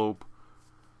envelope.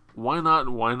 Why not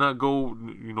go?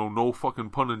 No fucking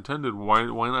pun intended. Why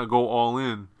not go all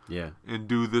in? Yeah. And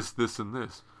do this, and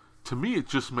this." To me, it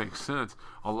just makes sense.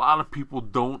 A lot of people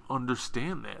don't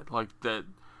understand that. Like that,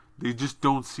 they just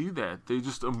don't see that. They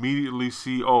just immediately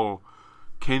see, oh,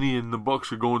 Kenny and the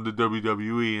Bucks are going to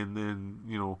WWE, and then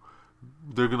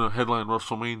they're going to headline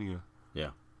WrestleMania. Yeah.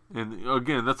 And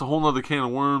again, that's a whole other can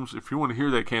of worms. If you want to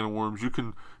hear that can of worms, you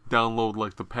can download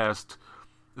like the past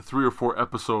 3 or 4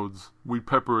 episodes. We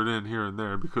pepper it in here and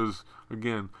there because,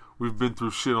 again, we've been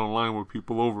through shit online with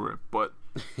people over it. But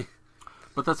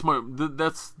that's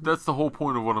that's the whole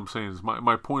point of what I'm saying. Is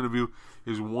my point of view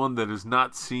is one that is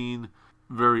not seen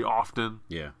very often.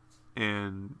 Yeah.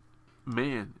 And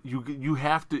man, you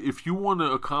have to, if you want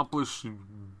to accomplish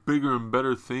bigger and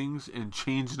better things and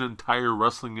change an entire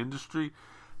wrestling industry,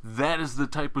 that is the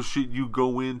type of shit you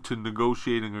go into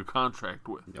negotiating a contract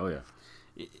with. Oh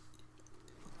yeah.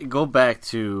 Go back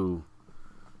to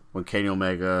when Kenny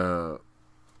Omega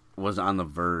was on the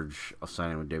verge of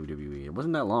signing with WWE. It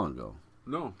wasn't that long ago.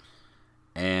 No.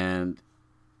 And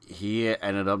he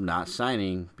ended up not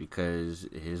signing because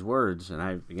his words, and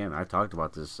I talked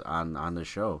about this on the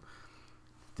show,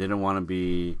 didn't want to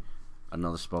be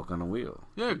another spoke on the wheel.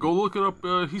 Yeah, go look it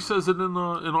up. He says it in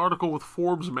an article with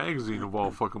Forbes magazine of all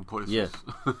fucking places. Yes.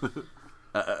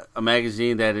 A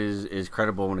magazine that is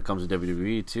credible when it comes to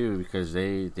WWE too, because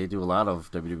they do a lot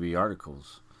of WWE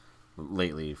articles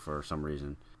lately for some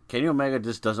reason. Kenny Omega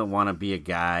just doesn't want to be a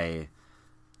guy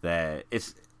that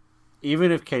it's,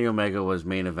 even if Kenny Omega was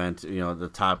main event, the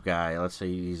top guy, let's say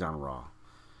he's on Raw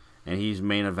and he's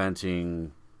main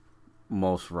eventing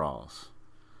most Raws,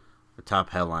 the top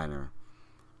headliner,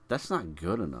 that's not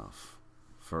good enough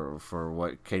for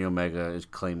what Kenny Omega is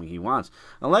claiming he wants.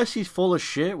 Unless he's full of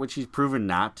shit, which he's proven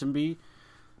not to be.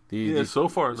 So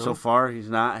far, no. So far,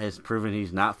 has proven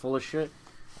he's not full of shit.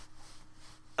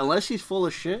 Unless he's full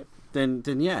of shit, then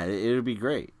yeah, it would be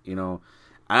great.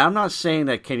 I'm not saying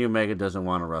that Kenny Omega doesn't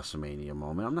want a WrestleMania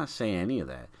moment. I'm not saying any of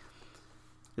that.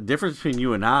 The difference between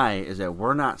you and I is that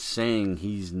we're not saying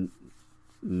he's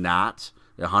not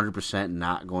 100%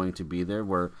 not going to be there,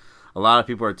 where a lot of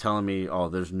people are telling me, oh,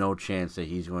 there's no chance that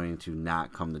he's going to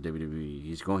not come to WWE.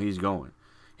 He's going.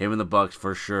 Him and the Bucks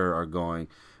for sure are going.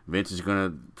 Vince is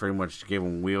going to pretty much give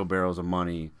him wheelbarrows of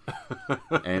money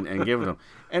and give it them.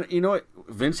 And you know what?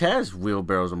 Vince has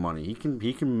wheelbarrows of money. He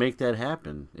can make that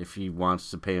happen if he wants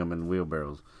to pay him in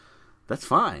wheelbarrows. That's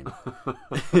fine.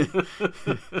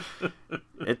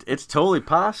 It's totally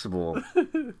possible.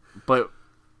 But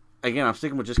again, I'm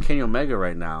sticking with just Kenny Omega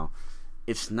right now.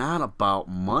 It's not about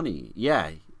money.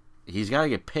 Yeah, he's got to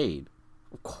get paid,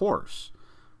 of course.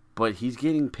 But he's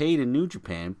getting paid in New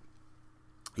Japan.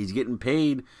 He's getting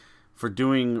paid for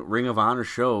doing Ring of Honor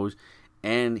shows,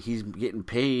 and he's getting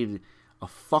paid a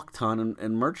fuck ton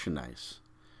in merchandise.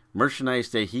 Merchandise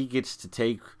that he gets to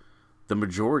take the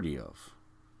majority of.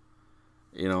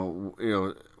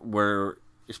 Where,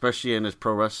 especially in his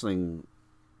pro wrestling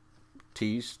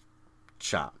tees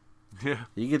shop. Yeah.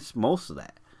 He gets most of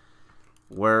that.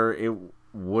 Where it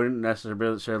wouldn't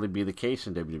necessarily be the case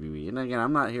in WWE. And again,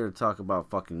 I'm not here to talk about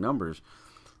fucking numbers,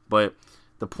 but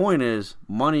the point is,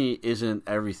 money isn't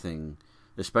everything,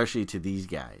 especially to these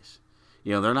guys.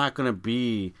 They're not going to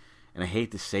be, and I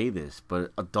hate to say this,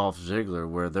 but a Dolph Ziggler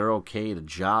where they're okay to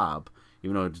job,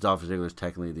 even though Dolph Ziggler is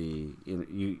technically the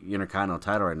Intercontinental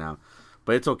title right now,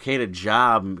 but it's okay to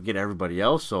job and get everybody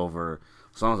else over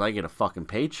as long as I get a fucking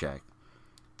paycheck.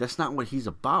 That's not what he's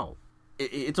about.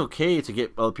 It's okay to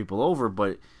get other people over,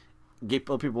 but get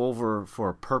people over for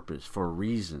a purpose, for a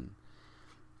reason.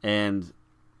 And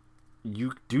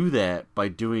you do that by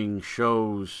doing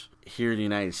shows here in the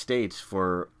United States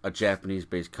for a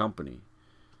Japanese-based company.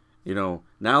 You know,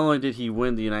 not only did he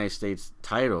win the United States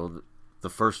title,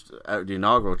 the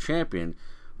inaugural champion,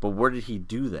 but where did he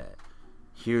do that?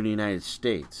 Here in the United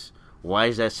States. Why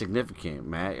is that significant,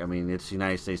 Matt? I mean, it's the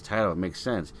United States title. It makes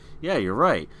sense. Yeah, you're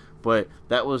right. But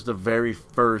that was the very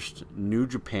first New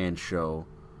Japan show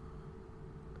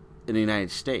in the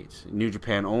United States. New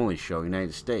Japan only show,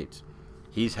 United States.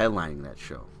 He's headlining that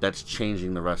show. That's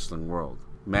changing the wrestling world.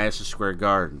 Madison Square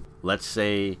Garden. Let's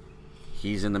say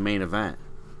he's in the main event,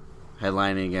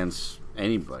 headlining against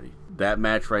anybody. That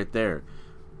match right there,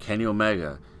 Kenny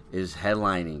Omega is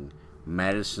headlining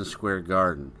Madison Square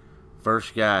Garden.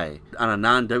 First guy on a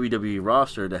non-WWE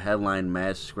roster to headline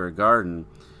Madison Square Garden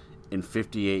in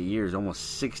 58 years,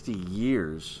 almost 60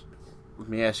 years. Let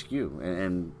me ask you,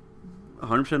 and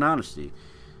 100% honesty,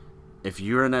 if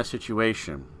you're in that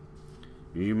situation,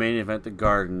 you main event the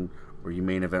Garden or you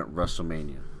main event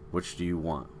WrestleMania, which do you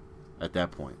want at that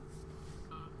point?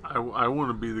 I want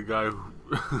to be the guy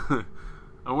who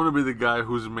I want to be the guy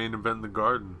who's main event the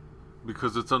Garden,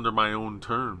 because it's under my own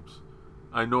terms.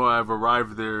 I know I've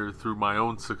arrived there through my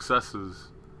own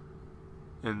successes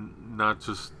and not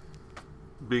just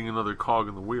being another cog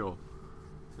in the wheel.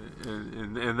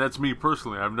 And that's me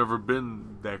personally. I've never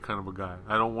been that kind of a guy.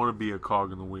 I don't want to be a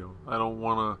cog in the wheel. I don't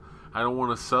want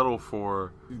to settle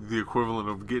for the equivalent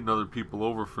of getting other people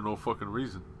over for no fucking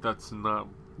reason. That's not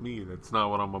me. That's not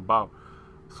what I'm about.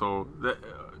 So that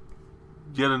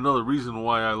yet another reason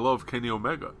why I love Kenny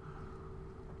Omega.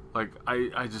 Like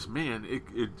I just, man,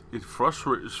 it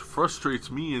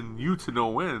frustrates me and you to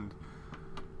no end.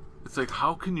 It's like,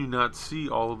 how can you not see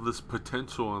all of this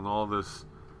potential and all these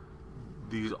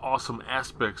awesome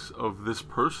aspects of this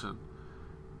person?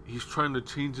 He's trying to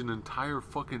change an entire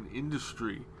fucking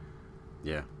industry.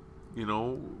 Yeah. You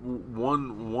know,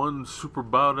 one super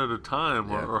bout at a time,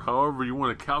 Yeah. or however you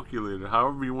want to calculate it,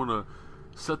 however you want to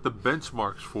set the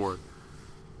benchmarks for it.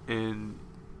 And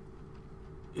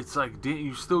it's like, damn,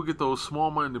 you still get those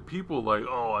small-minded people like,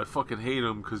 oh, I fucking hate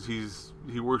him because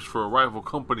he works for a rival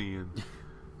company, and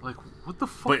like, what the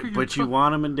fuck are you? But you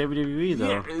want him in WWE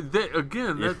though.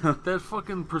 Yeah, that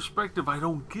fucking perspective I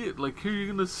don't get. Like, here you're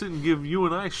gonna sit and give you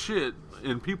and I shit,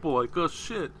 and people like us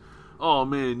shit. Oh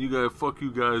man, you gotta fuck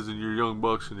you guys and your Young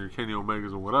Bucks and your Kenny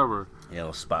Omegas or whatever. Yeah,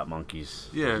 those spot monkeys.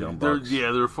 Yeah, Young they're Bucks.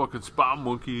 they're fucking spot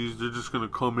monkeys. They're just gonna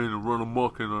come in and run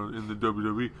amok in the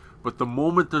WWE. But the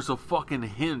moment there's a fucking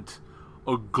hint,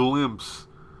 a glimpse,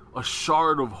 a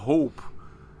shard of hope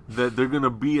that they're gonna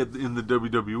be in the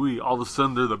WWE, all of a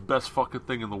sudden they're the best fucking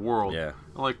thing in the world. Yeah.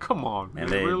 I'm like, come on,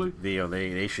 And man, really?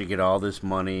 they should get all this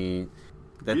money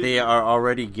that they are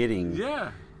already getting.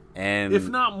 Yeah. And If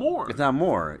not more. If not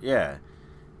more, yeah.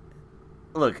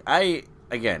 Look,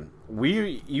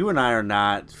 you and I are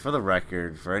not, for the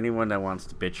record, for anyone that wants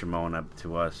to bitch and moan up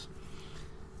to us,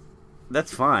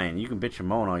 that's fine. You can bitch and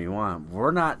moan all you want.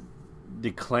 We're not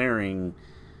declaring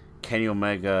Kenny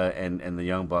Omega and the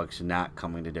Young Bucks not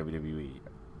coming to WWE.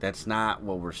 That's not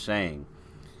what we're saying.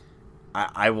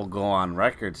 I will go on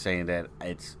record saying that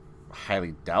it's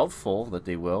highly doubtful that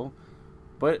they will,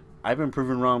 but I've been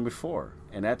proven wrong before,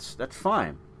 and that's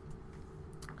fine.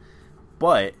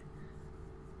 But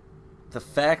the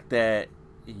fact that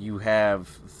you have,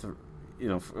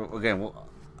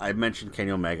 I mentioned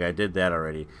Kenny Omega. I did that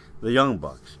already. The Young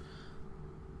Bucks.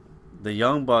 The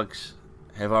Young Bucks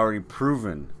have already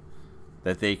proven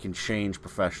that they can change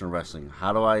professional wrestling.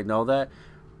 How do I know that?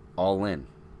 All In.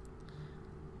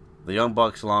 The Young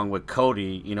Bucks, along with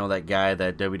Cody, that guy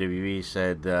that WWE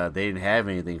said they didn't have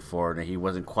anything for, and he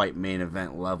wasn't quite main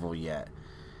event level yet.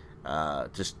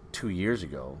 Just 2 years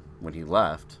ago when he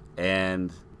left.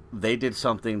 And they did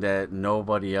something that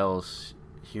nobody else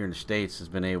here in the States has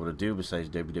been able to do besides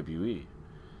WWE.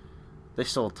 They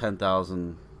sold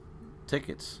 10,000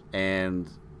 tickets and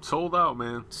Sold out,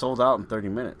 man. sold out in 30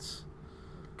 minutes.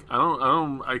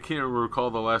 I can't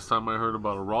recall the last time I heard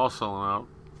about a Raw selling out.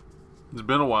 It's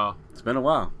been a while. It's been a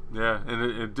while. Yeah, and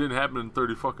it didn't happen in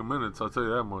 30 fucking minutes, I'll tell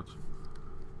you that much.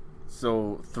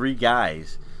 So 3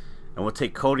 guys, and we'll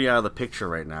take Cody out of the picture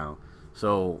right now.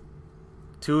 So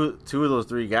two of those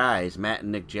 3 guys, Matt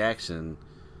and Nick Jackson,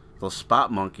 those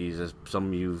spot monkeys, as some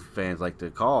of you fans like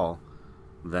to call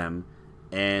them,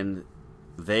 and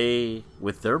they,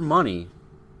 with their money,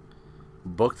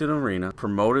 booked an arena,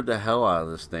 promoted the hell out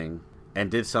of this thing,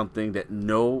 and did something that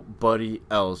nobody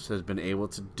else has been able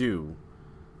to do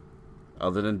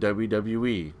other than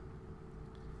WWE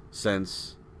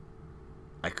since,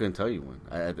 I couldn't tell you when,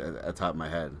 at the top of my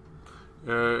head.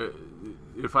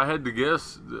 If I had to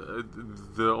guess,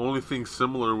 the only thing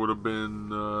similar would have been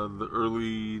the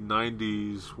early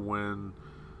 '90s when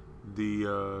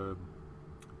the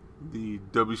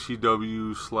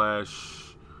WCW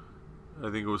slash I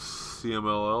think it was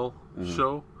CMLL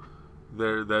show,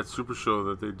 that super show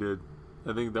that they did.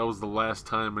 I think that was the last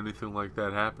time anything like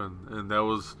that happened, and that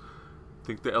was, I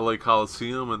think, the LA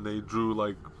Coliseum, and they drew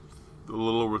like a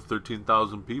little over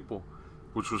 13,000 people,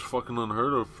 which was fucking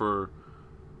unheard of for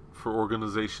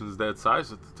organizations that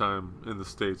size at the time in the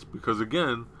States, because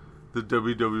again, the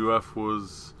WWF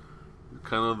was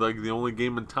kind of like the only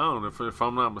game in town, if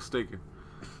I'm not mistaken.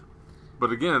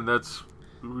 But again, that's,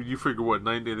 you figure what,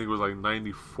 90, I think it was like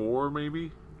 94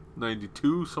 maybe,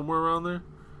 92, somewhere around there.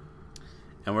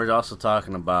 And we're also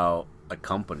talking about a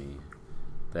company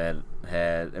that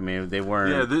had, I mean, they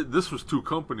weren't... Yeah, this was two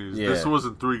companies. Yeah. This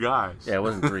wasn't three guys. Yeah, it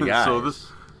wasn't three guys. So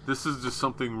this is just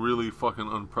something really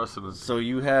fucking unprecedented. So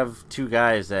you have two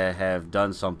guys that have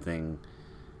done something,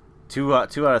 two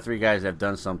out of three guys that have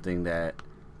done something that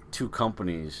two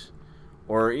companies,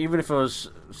 or even if it was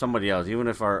somebody else, even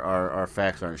if our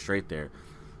facts aren't straight there,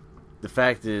 the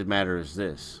fact of the matter is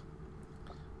this: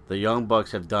 the Young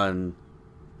Bucks have done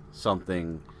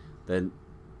something that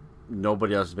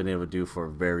nobody else has been able to do for a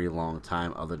very long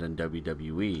time other than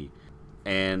WWE.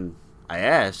 And I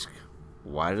ask,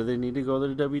 why do they need to go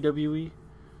to the WWE?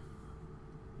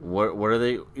 What are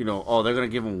they, they're going to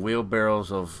give them wheelbarrows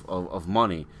of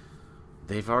money.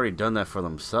 They've already done that for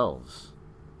themselves.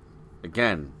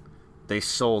 Again, they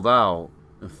sold out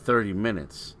in 30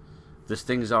 minutes. This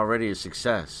thing's already a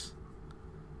success.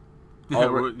 Yeah,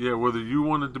 whether you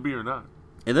want it to be or not.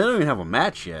 And they don't even have a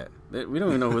match yet. We don't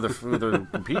even know who they're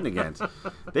competing against.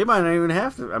 They might not even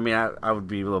have to. I mean, I would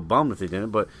be a little bummed if they didn't,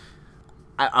 but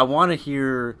I want to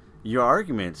hear your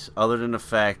arguments other than the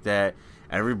fact that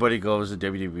everybody goes to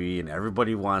WWE and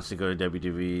everybody wants to go to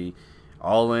WWE.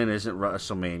 All In isn't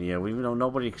WrestleMania. We know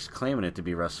nobody's claiming it to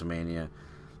be WrestleMania.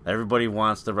 Everybody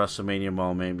wants the WrestleMania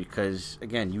moment because,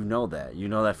 again, you know that. You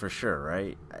know that for sure,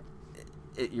 right?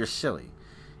 You're silly.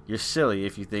 You're silly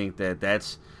if you think that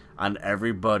that's on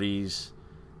everybody's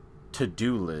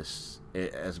to-do list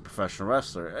as a professional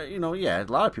wrestler. Yeah, a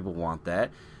lot of people want that,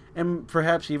 and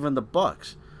perhaps even the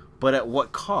Bucks. But at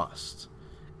what cost?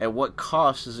 At what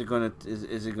cost is it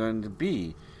going to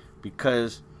be?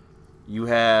 Because you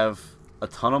have a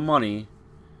ton of money,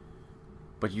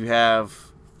 but you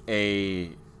have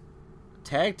a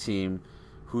tag team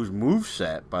whose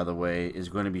moveset, by the way, is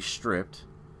going to be stripped,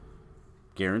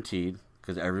 guaranteed,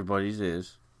 because everybody's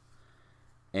is.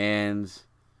 And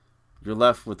you're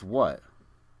left with what?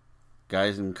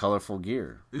 Guys in colorful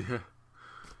gear. Yeah.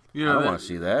 I don't want to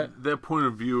see that. That point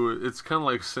of view, it's kind of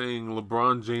like saying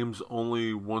LeBron James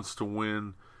only wants to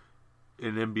win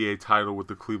an NBA title with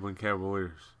the Cleveland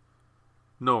Cavaliers.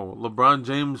 No, LeBron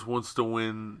James wants to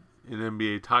win an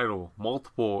NBA title,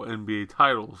 multiple NBA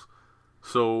titles.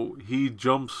 So he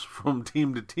jumps from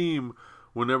team to team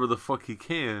whenever the fuck he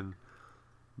can,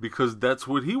 because that's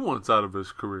what he wants out of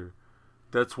his career.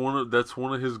 That's one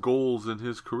of his goals in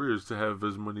his career, is to have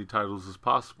as many titles as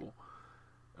possible.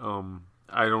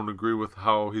 I don't agree with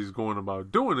how he's going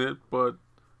about doing it, but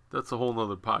that's a whole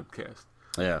nother podcast.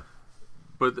 Yeah.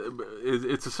 But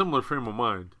it's a similar frame of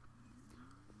mind.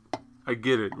 I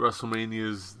get it. WrestleMania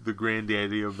is the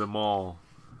granddaddy of them all.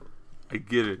 I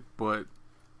get it, but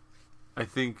I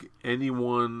think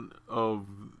anyone of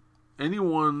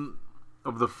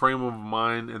the frame of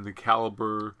mind and the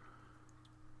caliber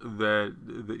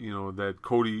that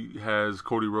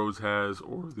Cody Rhodes has,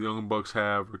 or the Young Bucks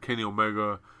have, or Kenny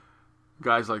Omega,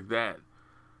 guys like that,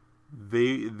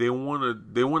 they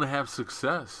want to have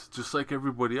success just like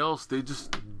everybody else. They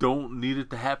just don't need it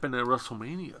to happen at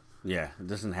WrestleMania. Yeah, it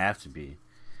doesn't have to be.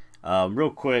 Real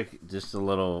quick, just a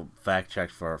little fact check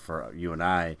for you and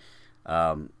I.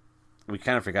 We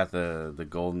kind of forgot the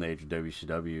golden age of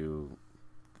WCW,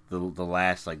 the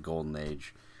last golden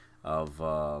age of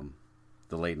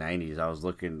the late 90s. I was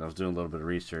doing a little bit of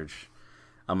research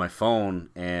on my phone,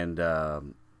 and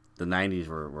the 90s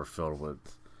were filled with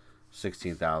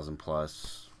 16,000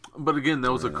 plus. But again,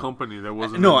 that was a company. That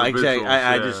wasn't no, exactly.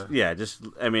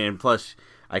 And plus,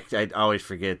 I always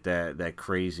forget that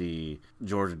crazy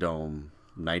Georgia Dome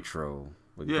Nitro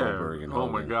with Goldberg and Hogan.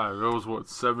 Oh my God, that was what,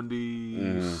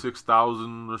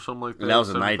 76,000 or something like that. And that was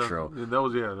a Nitro. That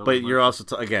was But you're also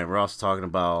we're also talking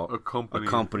about a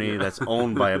company that's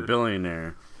owned by a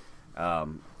billionaire. But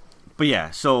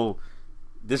yeah, so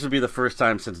this would be the first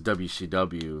time since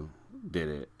WCW did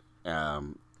it.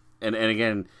 And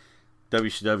again,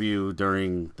 WCW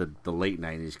during the late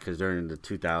 90s, because during the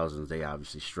 2000s they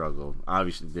obviously struggled.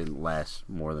 Obviously didn't last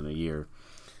more than a year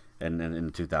and in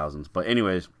the 2000s. But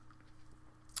anyways,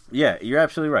 yeah, you're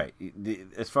absolutely right.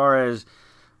 As far as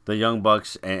the Young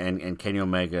Bucks and Kenny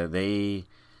Omega, they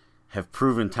have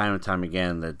proven time and time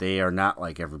again that they are not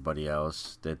like everybody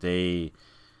else, that they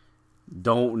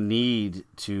don't need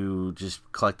to just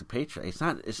collect the paycheck.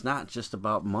 It's not just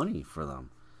about money for them.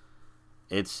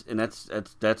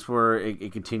 That's where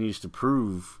it continues to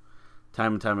prove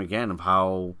time and time again of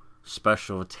how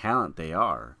special a talent they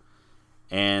are.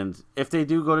 And if they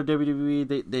do go to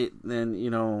WWE,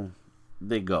 then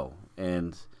they go,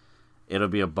 and it'll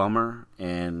be a bummer,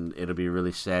 and it'll be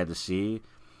really sad to see.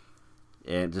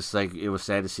 And just like it was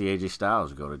sad to see AJ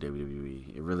Styles go to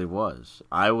WWE, it really was.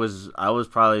 I was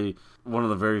probably one of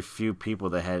the very few people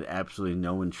that had absolutely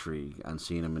no intrigue on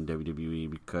seeing him in WWE,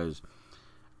 because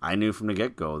I knew from the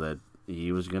get-go that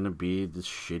he was going to be this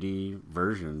shitty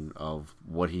version of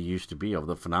what he used to be, of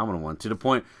the Phenomenal One, to the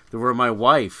point that where my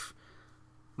wife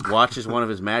watches one of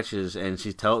his matches and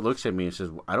she looks at me and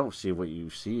says, "I don't see what you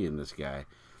see in this guy,"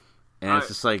 and it's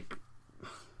just like,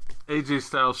 AJ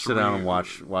Styles. Sit down and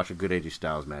watch a good AJ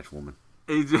Styles match, woman.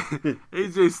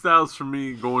 AJ Styles for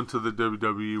me going to the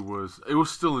WWE was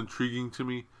still intriguing to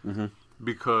me,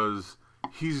 because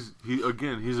he's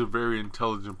a very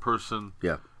intelligent person.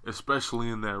 Yeah. Especially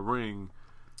in that ring.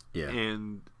 Yeah.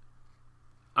 And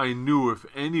I knew if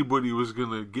anybody was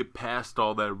gonna get past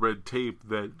all that red tape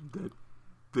that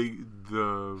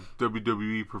the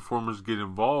WWE performers get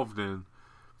involved in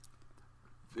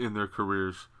their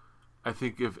careers, I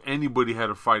think if anybody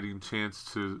had a fighting chance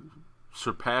to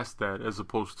surpass that as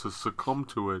opposed to succumb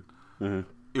to it,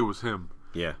 it was him.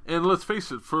 Yeah. And let's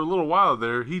face it, for a little while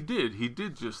there, he did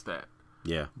just that.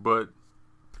 Yeah. But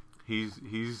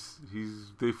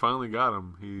they finally got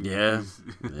him. Yeah.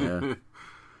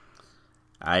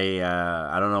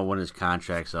 I don't know when his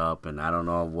contract's up, and I don't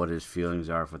know what his feelings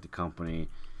are for the company.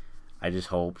 I just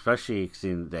hope, especially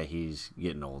seeing that he's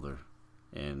getting older,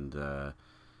 and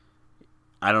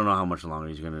I don't know how much longer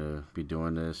he's going to be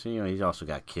doing this. He's also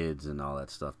got kids and all that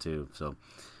stuff too. So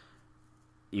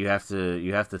you have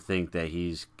to think that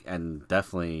he's and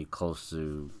definitely close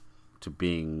to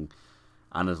being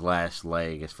on his last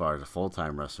leg as far as a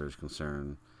full-time wrestler is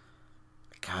concerned.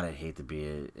 God, I'd hate to be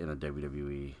in a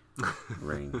WWE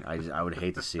ring. I would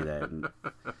hate to see that. And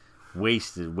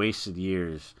wasted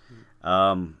years.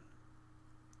 One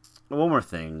more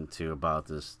thing too about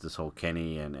this whole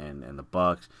Kenny and the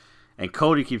Bucks, and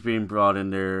Cody keeps being brought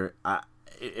in there.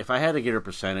 If I had to get a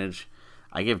percentage,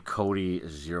 I give Cody a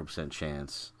 0%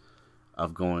 chance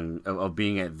of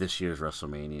being at this year's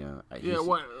WrestleMania.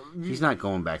 He's not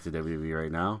going back to WWE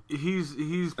right now.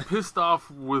 He's pissed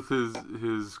off with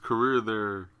his career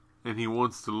there, and he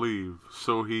wants to leave.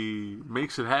 So he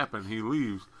makes it happen. He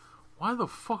leaves. Why the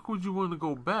fuck would you want to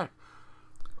go back?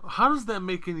 How does that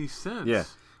make any sense? Yeah,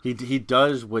 he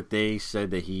does what they said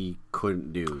that he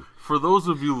couldn't do. For those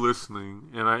of you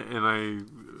listening, and I,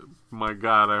 my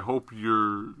God, I hope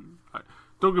you're.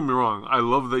 Don't get me wrong. I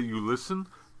love that you listen.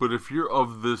 But if you're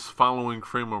of this following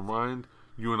frame of mind,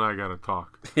 you and I gotta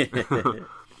talk.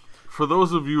 For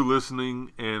those of you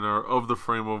listening and are of the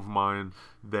frame of mind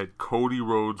that Cody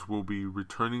Rhodes will be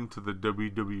returning to the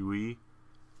WWE, at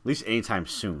least anytime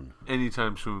soon.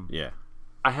 Yeah.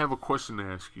 I have a question to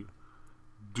ask you.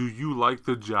 Do you like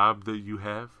the job that you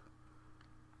have?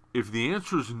 If the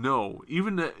answer is no,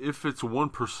 even if it's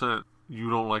 1%, you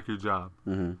don't like your job.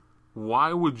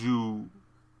 Why would you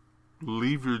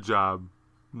leave your job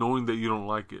knowing that you don't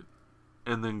like it,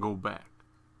 and then go back?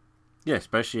 Yeah,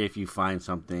 especially if you find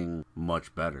something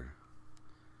much better.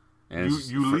 And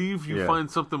you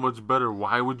find something much better.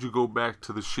 Why would you go back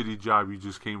to the shitty job you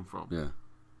just came from? Yeah.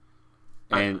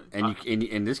 And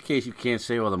in this case, you can't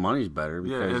say, well, the money's better,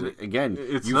 because again,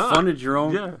 you funded your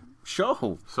own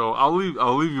show. So I'll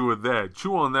leave you with that.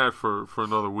 Chew on that for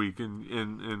another week,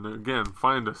 and again,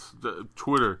 find us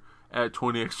Twitter at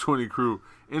 20x20crew,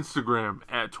 Instagram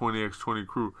at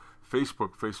 20x20crew,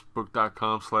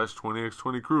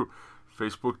 Facebook.com/20x20crew,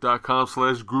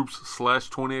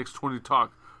 Facebook.com/groups/20x20talk.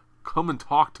 Come and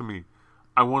talk to me.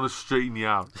 I want to straighten you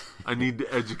out. I need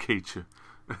to educate you.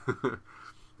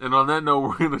 And on that note,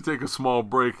 we're going to take a small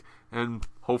break and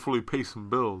hopefully pay some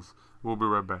bills. We'll be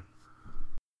right back.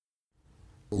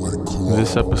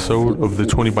 This episode of the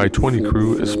 20x20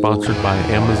 Crew is sponsored by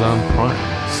Amazon Prime.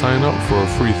 Sign up for a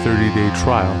free 30-day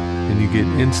trial and you get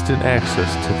instant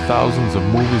access to thousands of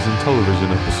movies and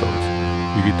television episodes.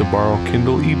 You get to borrow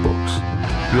Kindle ebooks,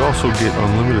 You also get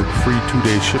unlimited free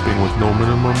 2-day shipping with no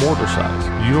minimum order size.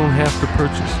 You don't have to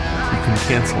purchase. You can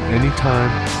cancel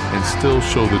anytime and still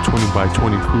show the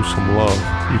 20x20 crew some love.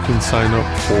 You can sign up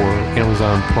for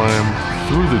Amazon Prime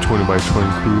through the 20x20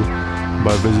 crew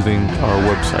by visiting our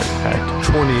website at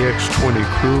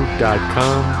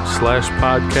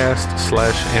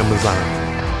 20x20crew.com/podcast/Amazon.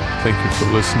 Thank you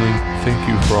for listening. Thank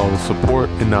you for all the support.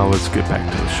 And now let's get back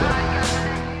to the show.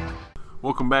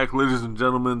 Welcome back, ladies and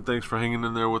gentlemen. Thanks for hanging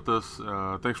in there with us.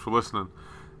 Thanks for listening.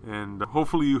 And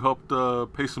hopefully you helped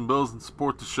pay some bills and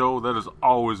support the show. That is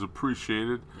always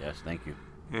appreciated. Yes, thank you.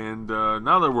 And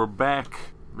now that we're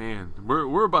back, man,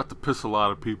 we're about to piss a lot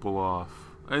of people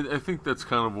off. I think that's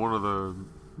kind of one of the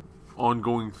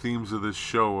ongoing themes of this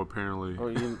show, apparently. Well,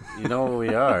 you know what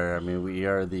we are. I mean, we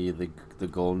are the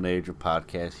golden age of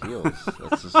podcast heels.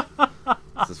 That's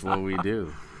just what we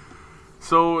do.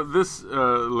 So this,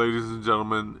 ladies and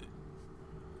gentlemen,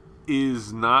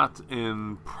 is not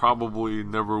and probably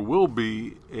never will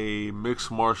be a mixed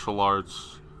martial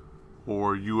arts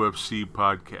or UFC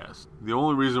podcast. The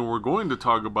only reason we're going to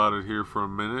talk about it here for a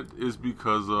minute is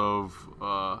because of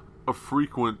a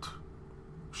frequent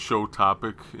show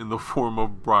topic in the form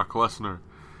of Brock Lesnar.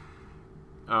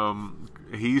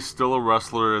 He's still a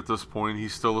wrestler at this point.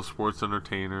 He's still a sports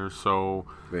entertainer. So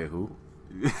wait, who?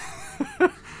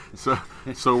 So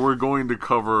we're going to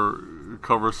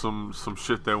cover some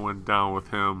shit that went down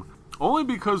with him. Only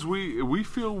because we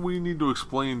feel we need to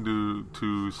explain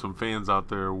to some fans out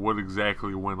there what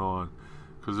exactly went on,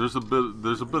 because there's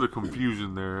a bit of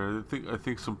confusion there. I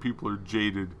think some people are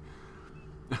jaded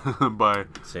by,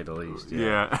 to say the least.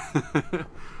 Yeah.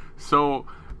 So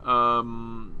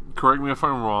correct me if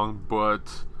I'm wrong,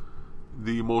 but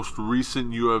the most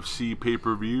recent UFC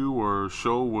pay-per-view or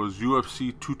show was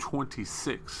UFC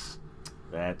 226.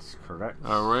 That's correct.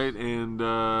 All right, and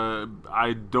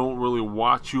I don't really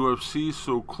watch UFC,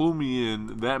 so clue me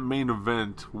in. That main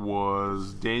event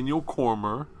was Daniel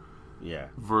Cormier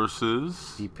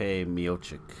versus Stipe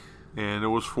Miocic. And it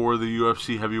was for the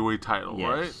UFC heavyweight title,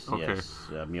 right? Okay. Yes.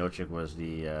 Miocic was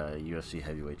the UFC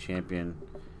heavyweight champion.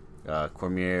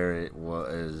 Cormier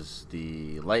was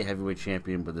the light heavyweight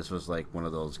champion, but this was like one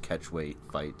of those catchweight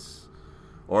fights.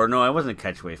 Or no, it wasn't a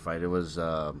catchweight fight. It was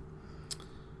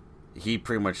he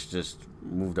pretty much just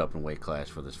moved up in weight class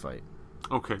for this fight.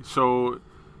 Okay, so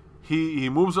he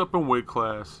moves up in weight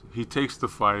class. He takes the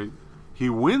fight. He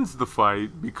wins the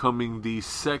fight, becoming the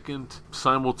second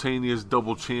simultaneous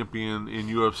double champion in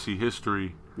UFC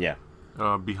history. Yeah.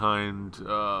 Behind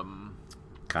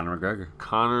Conor McGregor.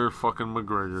 Conor fucking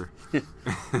McGregor.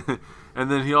 And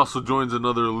then he also joins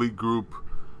another elite group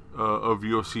of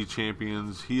UFC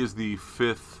champions. He is the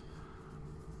fifth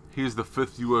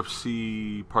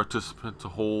UFC participant to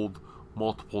hold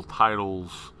multiple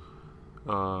titles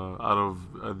out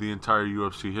of the entire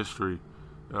UFC history,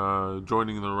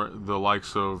 joining the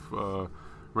likes of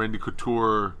Randy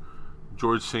Couture,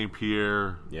 George St.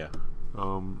 Pierre,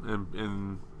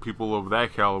 and people of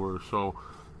that caliber. So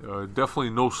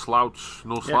definitely no slouches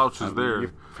there.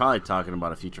 You're probably talking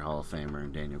about a future Hall of Famer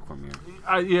in Daniel Cormier.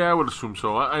 I would assume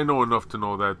so. I know enough to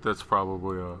know that that's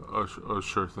probably a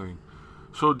sure thing.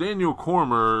 So Daniel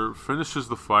Cormier finishes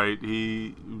the fight.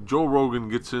 Joe Rogan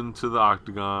gets into the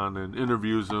octagon and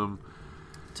interviews him.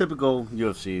 Typical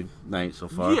UFC night so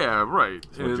far. Yeah, right.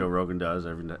 That's what Joe Rogan does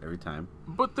every time.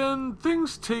 But then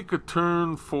things take a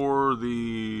turn for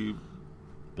the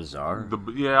bizarre.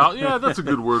 Yeah, that's a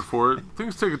good word for it.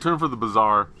 Things take a turn for the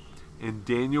bizarre, and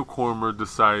Daniel Cormier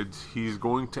decides he's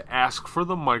going to ask for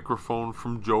the microphone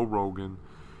from Joe Rogan,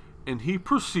 and he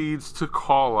proceeds to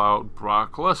call out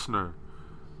Brock Lesnar.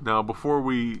 Now, before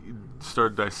we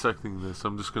start dissecting this,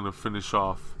 I'm just going to finish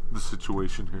off the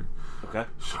situation here. Okay.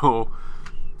 So,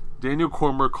 Daniel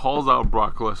Cormier calls out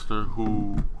Brock Lesnar,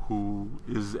 who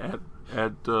is at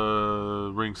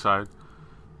ringside,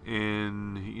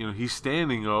 and he's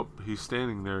standing up. He's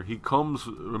standing there. He comes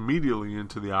immediately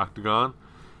into the octagon,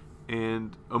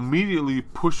 and immediately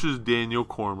pushes Daniel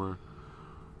Cormier.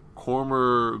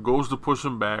 Cormier goes to push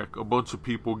him back. A bunch of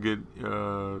people get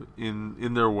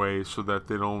in their way so that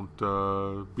they don't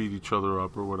beat each other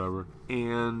up or whatever.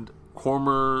 And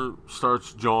Cormier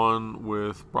starts jawing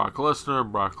with Brock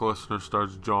Lesnar. Brock Lesnar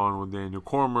starts jawing with Daniel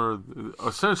Cormier.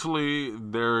 Essentially,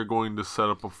 they're going to set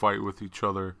up a fight with each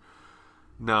other.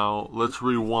 Now, let's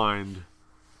rewind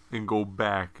and go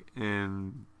back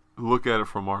and look at it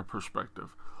from our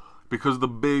perspective. Because the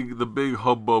big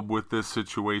hubbub with this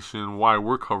situation, why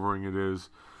we're covering it, is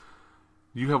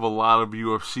you have a lot of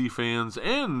UFC fans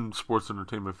and sports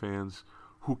entertainment fans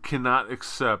who cannot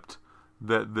accept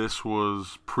that this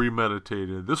was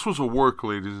premeditated. This was a work,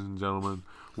 ladies and gentlemen.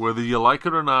 Whether you like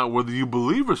it or not, whether you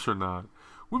believe us or not,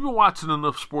 we've been watching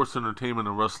enough sports entertainment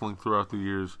and wrestling throughout the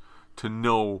years to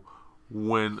know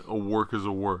when a work is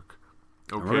a work.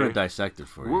 Okay? We're going to dissect it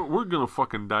for you. We're going to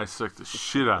fucking dissect the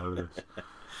shit out of this.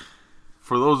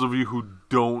 For those of you who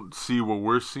don't see what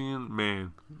we're seeing,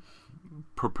 man,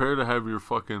 prepare to have your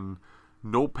fucking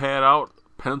notepad out,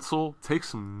 pencil, take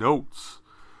some notes.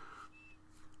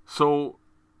 So,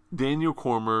 Daniel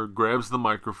Cormier grabs the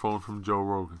microphone from Joe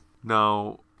Rogan.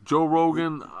 Now, Joe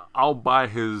Rogan, I'll buy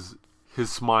his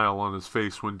smile on his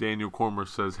face when Daniel Cormier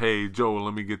says, "Hey, Joe,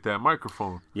 let me get that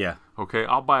microphone." Yeah. Okay,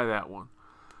 I'll buy that one.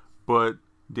 But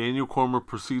Daniel Cormier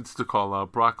proceeds to call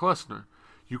out Brock Lesnar.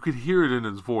 You could hear it in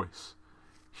his voice.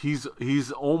 He's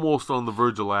almost on the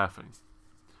verge of laughing.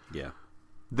 Yeah.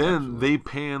 Then Absolutely. they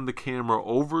pan the camera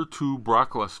over to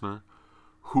Brock Lesnar,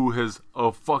 who has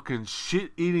a fucking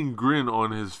shit-eating grin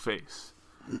on his face.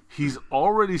 He's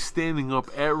already standing up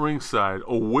at ringside,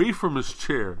 away from his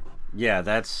chair. Yeah,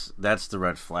 that's the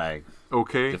red flag.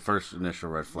 Okay? The first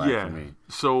initial red flag Yeah. for me.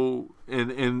 So,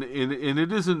 and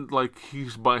it isn't like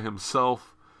he's by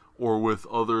himself or with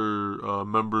other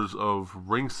members of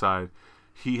ringside.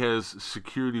 He has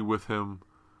security with him.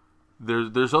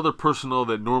 There's other personnel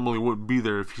that normally wouldn't be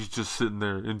there if he's just sitting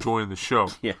there enjoying the show.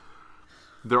 Yeah.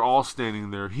 They're all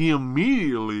standing there. He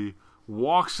immediately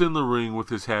walks in the ring with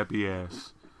his happy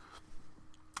ass.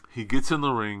 He gets in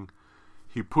the ring.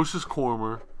 He pushes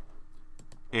Cormier.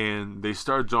 And they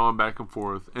start jawing back and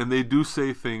forth. And they do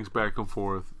say things back and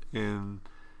forth. And,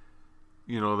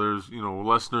 there's,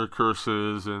 Lesnar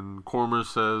curses. And Cormier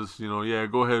says, yeah,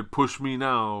 go ahead, push me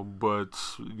now. But,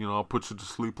 I'll put you to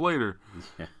sleep later.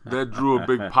 Yeah. That drew a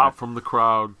big pop from the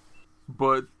crowd.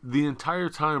 But the entire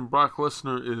time Brock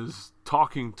Lesnar is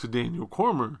talking to Daniel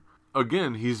Cormier,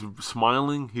 again, he's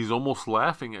smiling. He's almost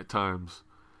laughing at times.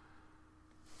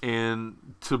 And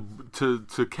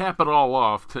to cap it all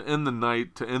off, to end the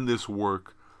night, to end this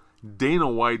work, Dana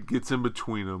White gets in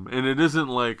between them. And it isn't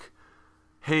like,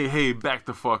 hey, back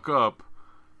the fuck up.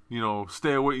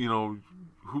 Stay away, you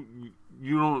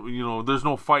don't, there's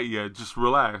no fight yet. Just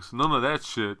relax. None of that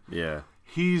shit. Yeah.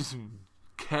 He's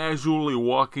casually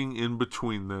walking in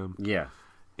between them. Yeah.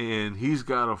 And he's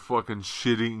got a fucking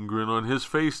shit-eating grin on his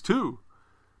face, too.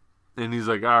 And he's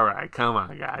like, all right, come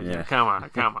on, guys. Yeah. Come on.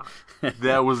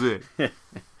 That was it.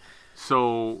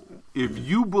 So, if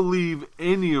you believe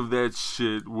any of that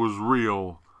shit was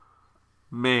real,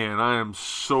 man, I am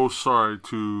so sorry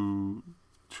to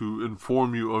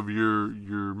inform you of your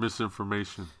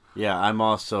misinformation. Yeah, I'm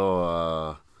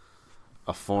also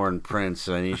a foreign prince,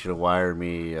 and you should have wired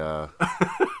me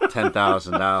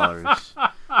 $10,000.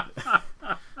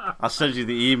 I'll send you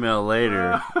the email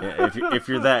later if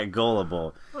you're that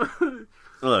gullible.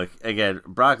 Look, again,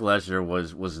 Brock Lesnar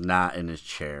was not in his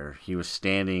chair. He was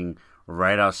standing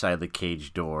right outside the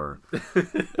cage door,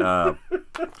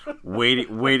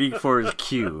 waiting for his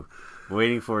cue.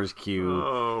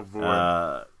 Oh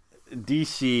boy!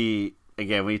 DC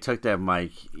again, when he took that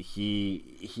mic, he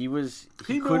knew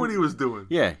what he was doing.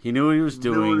 Yeah, he knew what he was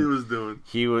doing.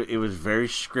 It was very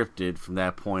scripted from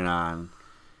that point on.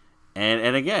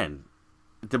 And again,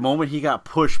 the moment he got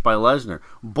pushed by Lesnar,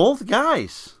 both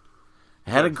guys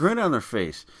had a grin on their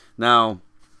face. Now,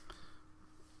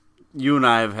 you and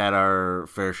I have had our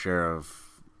fair share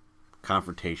of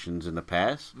confrontations in the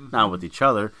past, not with each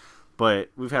other, but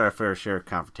we've had our fair share of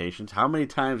confrontations. How many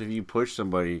times have you pushed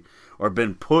somebody or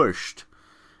been pushed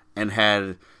and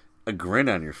had a grin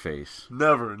on your face?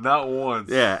 Never, not once.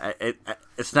 Yeah,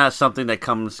 it's not something that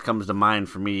comes to mind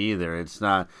for me either. It's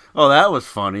not, oh, that was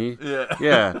funny.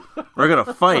 Yeah, we're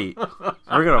gonna fight,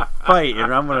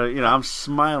 and I'm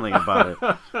smiling about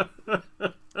it.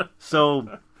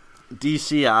 So,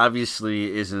 DC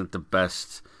obviously isn't the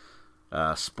best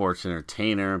sports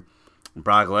entertainer.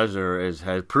 Brock Lesnar has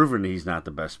proven he's not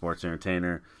the best sports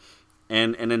entertainer.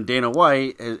 And then Dana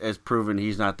White has proven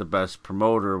he's not the best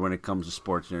promoter when it comes to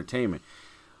sports entertainment.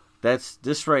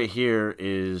 This right here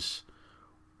is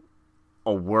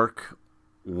a work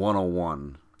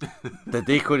 101 that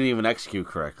they couldn't even execute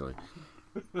correctly.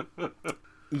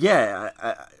 Yeah,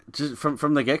 just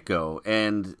from the get-go.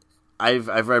 And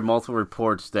I've read multiple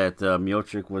reports that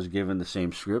Miocic was given the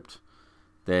same script,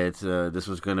 that this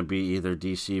was going to be either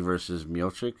DC versus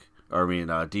Miocic,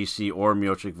 DC or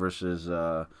Miocic versus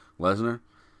Lesnar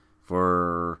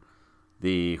for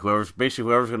whoever's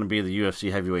going to be the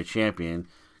UFC heavyweight champion.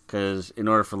 Because in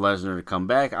order for Lesnar to come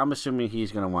back, I'm assuming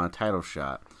he's going to want a title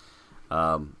shot.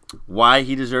 Why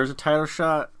he deserves a title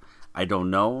shot, I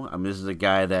don't know. I mean, this is a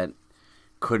guy that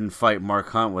couldn't fight Mark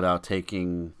Hunt without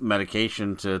taking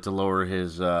medication to lower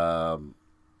his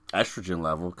estrogen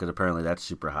level, because apparently that's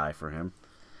super high for him.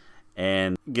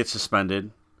 and gets suspended,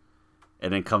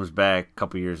 and then comes back a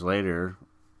couple years later,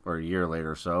 or a year later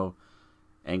or so,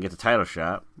 and gets a title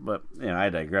shot. But I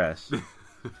digress.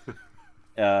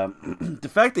 The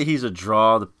fact that he's a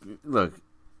draw, look,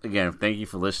 again, thank you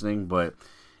for listening, but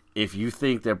if you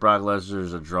think that Brock Lesnar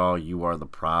is a draw, you are the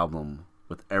problem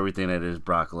with everything that is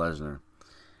Brock Lesnar.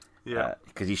 Yeah.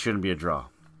 Because he shouldn't be a draw.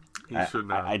 He should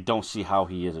not. I don't see how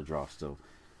he is a draw still.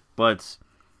 But,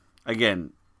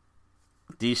 again,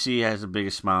 DC has the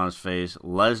biggest smile on his face.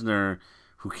 Lesnar,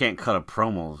 who can't cut a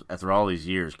promo after all these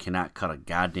years, cannot cut a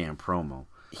goddamn promo.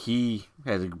 He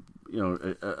has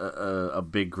a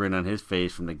big grin on his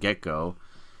face from the get-go.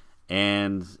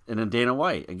 And then Dana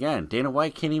White. Again, Dana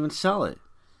White can't even sell it.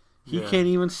 He can't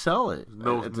even sell it.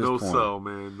 No sell,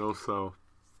 man. No sell.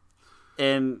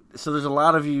 And so there's a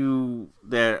lot of you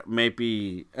that may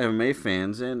be MMA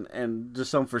fans, and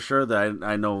just some for sure that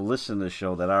I know listen to the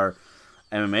show that are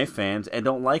MMA fans and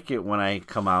don't like it when I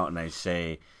come out and I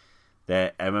say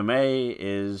that MMA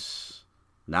is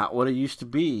not what it used to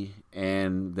be,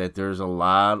 and that there's a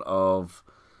lot of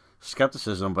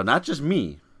skepticism, but not just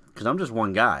me, because I'm just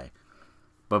one guy,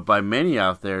 but by many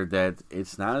out there that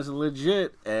it's not as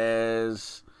legit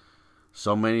as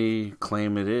so many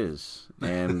claim it is.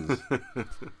 And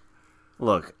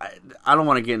look, I don't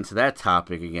want to get into that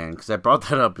topic again because I brought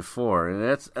that up before, and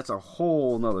that's a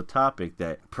whole nother topic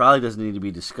that probably doesn't need to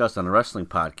be discussed on a wrestling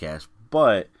podcast.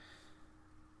 But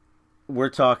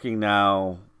we're talking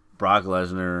now Brock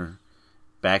Lesnar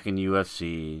back in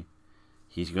UFC.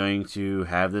 He's going to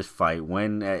have this fight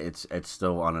when it's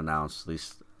still unannounced, at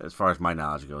least as far as my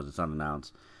knowledge goes. It's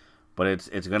unannounced, but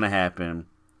it's going to happen.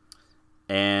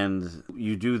 And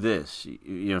you do this,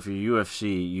 if you're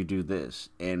UFC, you do this.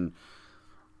 And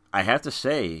I have to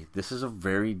say, this is a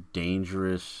very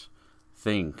dangerous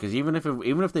thing. Because even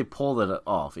if they pulled it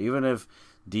off, even if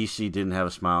DC didn't have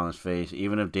a smile on his face,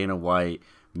 even if Dana White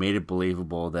made it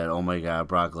believable that, oh my God,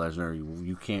 Brock Lesnar,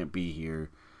 you can't be here.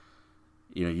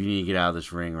 You need to get out of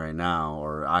this ring right now,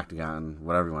 or octagon,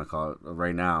 whatever you want to call it,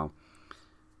 right now.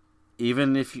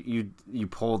 Even if you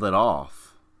pull that off,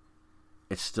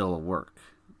 it's still a work.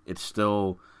 It's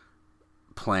still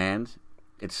planned.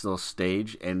 It's still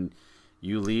staged, and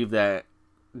you leave that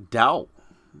doubt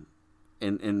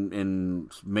in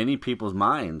many people's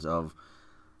minds of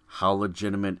how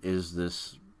legitimate is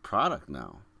this product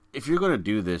now. If you're going to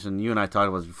do this, and you and I talked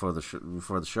about this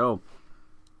before the show,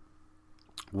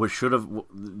 what should have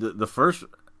the first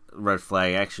red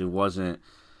flag actually wasn't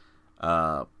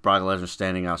Brock Lesnar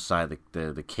standing outside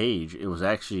the cage. It was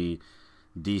actually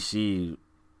DC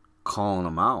calling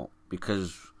him out,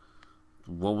 because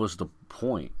what was the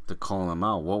point to calling him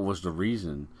out? What was the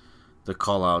reason to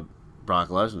call out Brock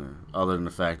Lesnar other than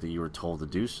the fact that you were told to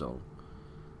do so?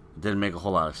 It didn't make a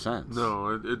whole lot of sense. No,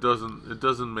 it doesn't. It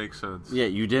doesn't make sense. Yeah,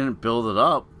 you didn't build it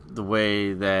up the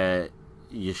way that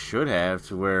you should have,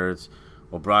 to where it's,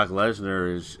 well, Brock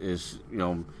Lesnar is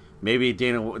maybe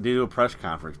they do a press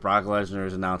conference. Brock Lesnar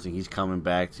is announcing he's coming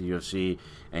back to UFC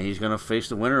and he's going to face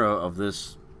the winner of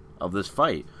this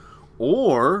fight.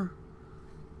 Or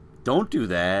don't do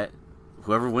that.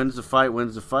 Whoever wins the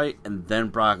fight, and then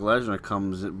Brock Lesnar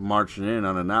comes marching in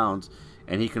unannounced,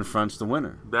 and he confronts the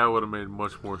winner. That would have made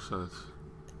much more sense.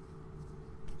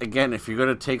 Again, if you're going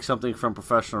to take something from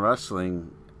professional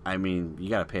wrestling, I mean, you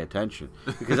got to pay attention,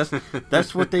 because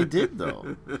that's what they did,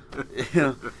 though.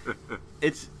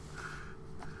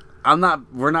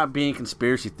 We're not being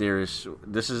conspiracy theorists.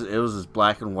 It was as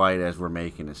black and white as we're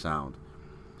making it sound.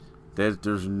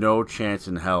 There's no chance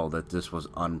in hell that this was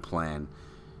unplanned.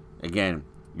 Again,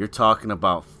 you're talking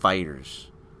about fighters.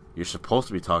 You're supposed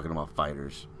to be talking about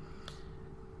fighters.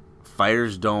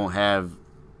 Fighters don't have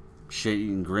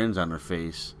shit-eating grins on their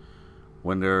face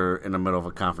when they're in the middle of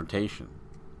a confrontation.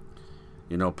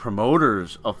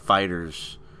 Promoters of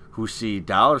fighters who see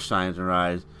dollar signs in their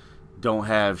eyes don't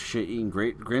have shit-eating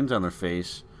grins on their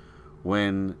face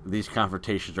when these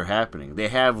confrontations are happening. They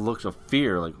have looks of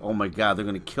fear, like, oh my God, they're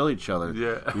going to kill each other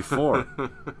before.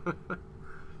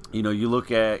 You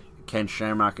look at Ken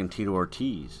Shamrock and Tito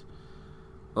Ortiz.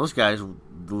 Those guys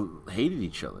hated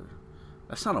each other.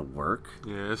 That's not a work.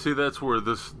 Yeah, see, that's where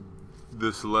this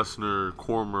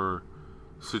Lesnar-Cormier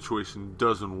situation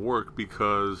doesn't work,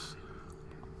 because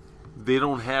they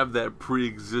don't have that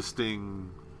pre-existing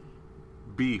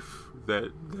beef,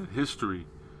 that history.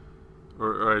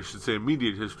 Or I should say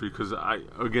immediate history, because I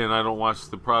don't watch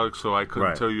the product, so I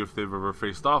couldn't tell you if they've ever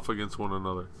faced off against one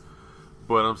another.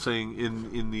 But I'm saying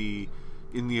in the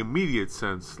immediate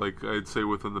sense, like I'd say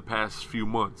within the past few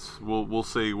months, we'll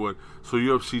say what. So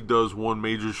UFC does one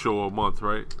major show a month,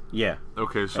 right? Yeah.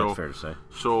 Okay, so that's fair to say.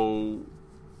 So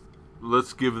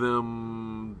let's give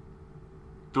them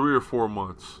 3 or 4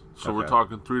 months. So we're Okay.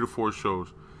 talking 3 to 4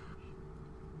 shows.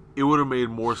 It would have made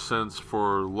more sense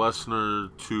for Lesnar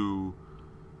to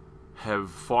have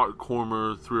fought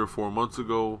Cormier 3 or 4 months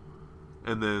ago,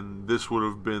 and then this would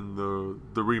have been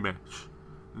the rematch.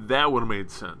 That would have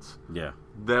made sense. Yeah.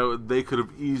 That they could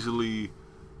have easily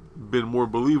been more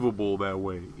believable that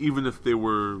way, even if they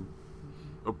were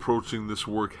approaching this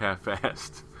work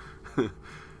half-assed.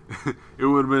 it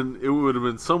would have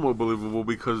been somewhat believable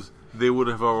because they would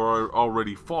have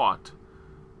already fought,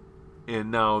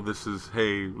 and now this is,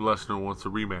 hey, Lesnar wants a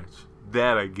rematch.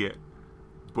 That I get,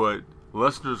 but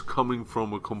Lesnar's coming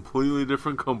from a completely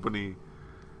different company.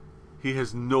 He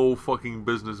has no fucking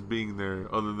business being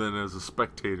there other than as a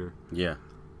spectator. Yeah.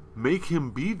 Make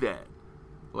him be that.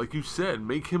 Like you said,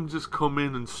 make him just come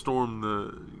in and storm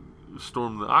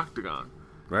the octagon.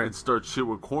 Right. And start shit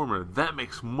with Cormier. That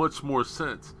makes much more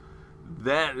sense.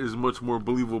 That is much more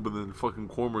believable than fucking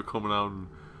Cormier coming out and,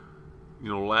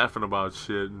 laughing about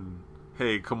shit and,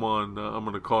 hey, come on, I'm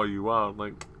going to call you out.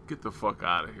 Like, get the fuck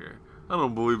out of here. I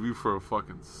don't believe you for a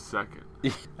fucking second.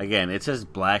 Again, it's as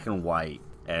black and white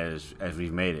as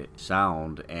we've made it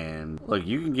sound. And look,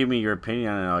 you can give me your opinion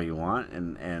on it all you want,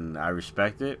 and I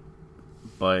respect it,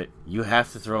 but you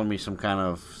have to throw me some kind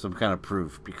of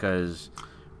proof, because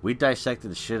we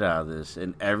dissected the shit out of this,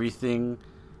 and everything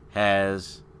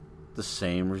has the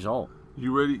same result.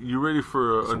 You ready? You ready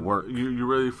for work. You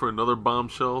ready for another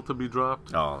bombshell to be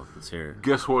dropped? Oh, let's hear it.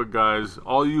 Guess what, guys?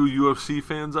 All you UFC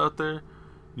fans out there,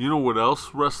 you know what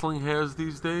else wrestling has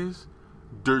these days?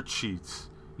 Dirt sheets.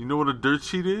 You know what a dirt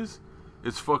sheet is?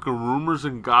 It's fucking rumors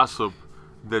and gossip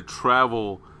that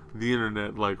travel the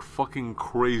internet like fucking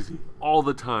crazy all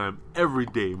the time, every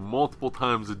day, multiple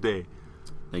times a day.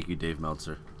 Thank you, Dave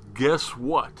Meltzer. Guess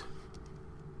what?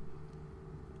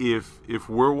 If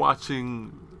we're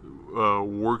watching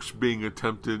works being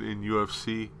attempted in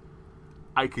UFC,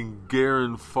 I can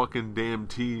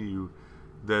guarantee you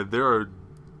that there are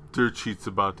dirt sheets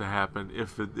about to happen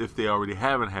if they already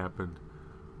haven't happened.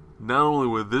 Not only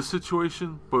with this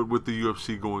situation, but with the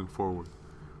UFC going forward.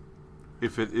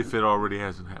 If it already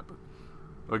hasn't happened.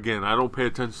 Again, I don't pay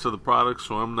attention to the product,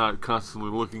 so I'm not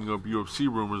constantly looking up UFC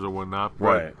rumors or whatnot.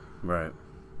 But, Right.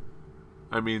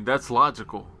 I mean, that's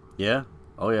logical. Yeah.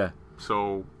 Oh yeah.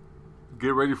 So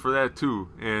get ready for that too.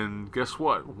 And guess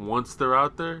what? Once they're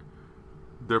out there,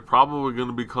 they're probably going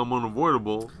to become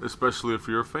unavoidable, especially if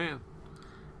you're a fan.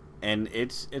 And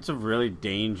it's a really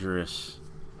dangerous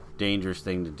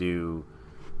thing to do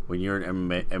when you're an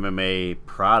MMA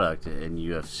product in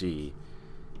UFC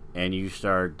and you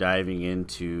start diving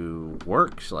into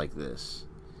works like this.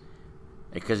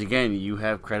 Because again, you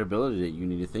have credibility that you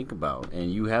need to think about,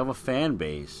 and you have a fan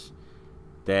base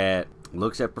that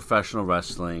looks at professional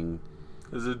wrestling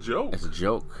As a joke. as a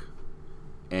joke,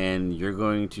 and you're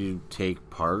going to take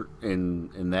part in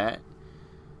that.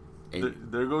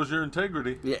 There goes your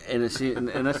integrity. Yeah, and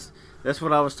that's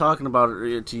what I was talking about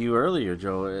to you earlier,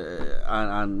 Joe,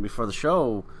 on before the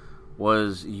show.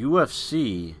 Was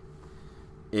UFC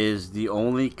is the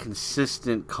only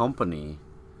consistent company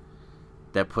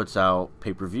that puts out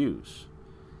pay-per-views.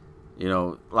 A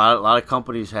lot of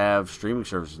companies have streaming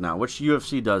services now, which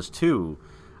UFC does too.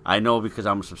 I know because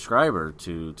I'm a subscriber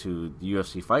to the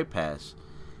UFC Fight Pass,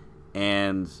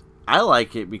 and I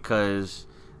like it because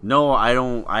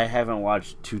I haven't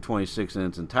watched 226 in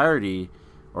its entirety,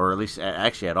 or at least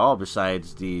actually at all,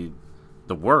 besides the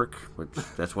work, which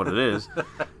that's what it is.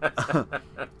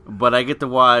 But I get to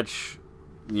watch,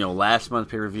 last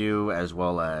month's pay-per-view, as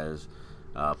well as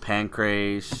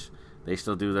Pancrase. They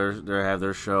still do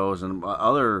their shows, and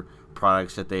other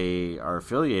products that they are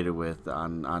affiliated with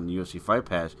on UFC Fight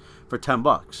Pass for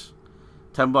 $10.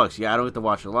 $10. Yeah, I don't get to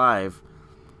watch it live,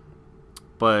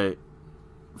 but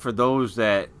for those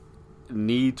that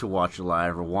need to watch it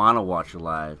live or want to watch it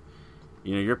live,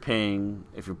 you're paying,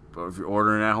 if you're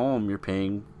ordering at home, you're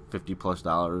paying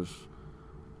 $50+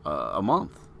 a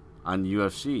month on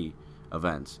UFC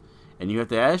events, and you have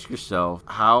to ask yourself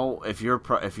how, if you're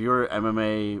an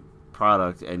MMA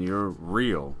product and you're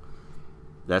real,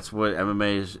 that's what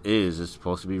MMA is. It's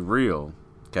supposed to be real,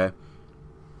 okay?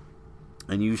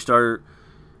 And you start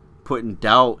putting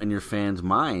doubt in your fans'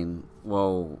 mind,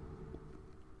 well,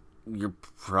 you're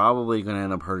probably going to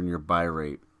end up hurting your buy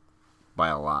rate by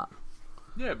a lot.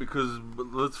 Yeah, because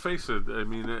let's face it. I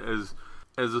mean, as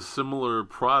a similar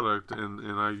product,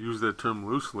 and I use that term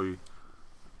loosely,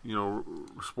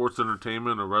 sports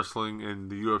entertainment or wrestling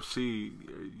and the UFC,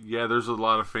 yeah, there's a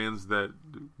lot of fans that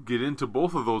get into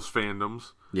both of those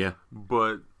fandoms. Yeah.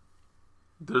 But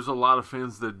there's a lot of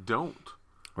fans that don't.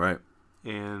 Right.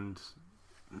 And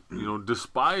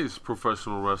despise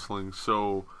professional wrestling.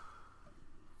 So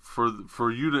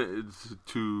for you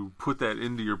to put that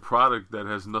into your product that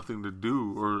has nothing to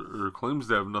do or claims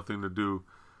to have nothing to do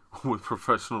with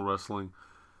professional wrestling,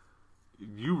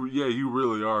 you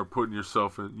really are putting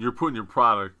you're putting your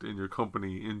product and your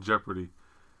company in jeopardy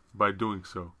by doing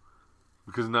so.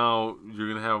 Because now you're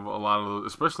going to have a lot of those,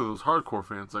 especially those hardcore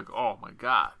fans, like, oh my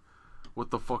God,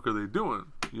 what the fuck are they doing?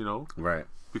 Right.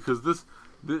 Because this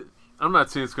I'm not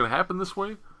saying it's going to happen this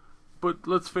way, but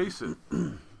let's face it,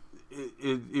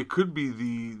 it could be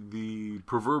the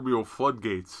proverbial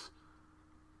floodgates,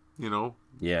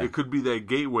 Yeah. It could be that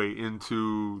gateway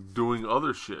into doing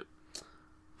other shit.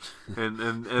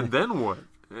 And then what?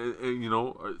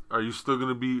 Are you still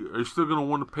going to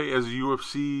want to pay as a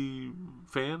UFC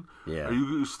fan? Yeah. Are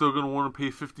you still going to want to pay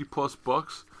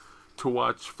 $50+ to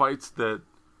watch fights that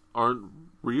aren't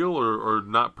real or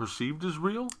not perceived as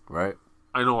real? Right.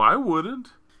 I know I wouldn't.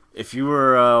 If you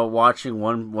were watching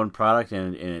one product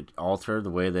and it altered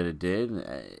the way that it did,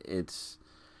 it's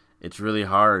really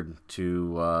hard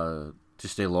to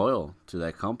stay loyal to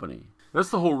that company. That's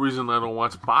the whole reason I don't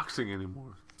watch boxing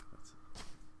anymore.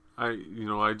 I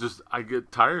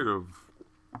get tired of.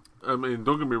 I mean,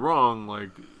 don't get me wrong. Like,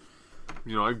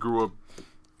 I grew up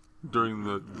during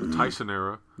the Tyson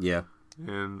era. Yeah.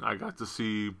 And I got to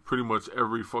see pretty much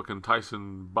every fucking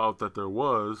Tyson bout that there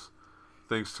was,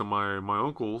 thanks to my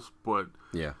uncles. But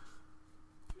yeah,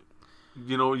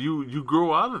 you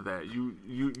grow out of that.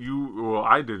 Well,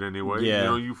 I did anyway.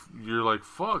 Yeah. You're like,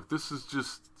 fuck, this is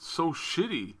just so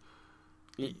shitty.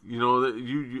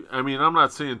 That I mean, I'm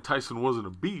not saying Tyson wasn't a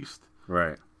beast,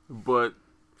 right? But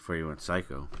before you went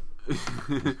psycho.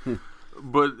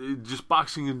 But just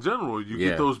boxing in general, you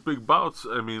get those big bouts.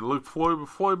 I mean, look, Floyd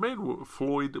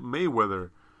Mayweather,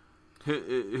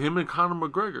 him and Conor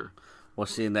McGregor. Well,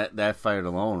 seeing that fight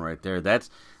alone right there, that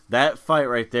fight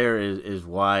right there is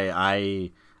why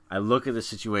I look at the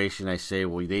situation. I say,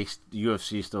 well,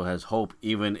 UFC still has hope,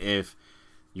 even if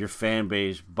your fan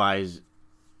base buys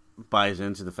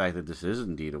into the fact that this is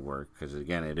indeed a work, because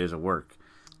again, it is a work.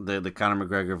 The Conor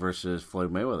McGregor versus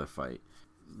Floyd Mayweather fight.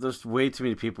 There's way too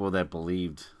many people that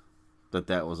believed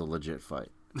that was a legit fight.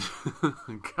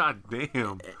 God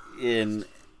damn. And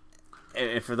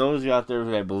for those of you out there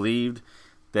that believed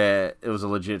that it was a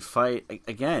legit fight,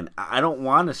 again, I don't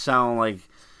want to sound like,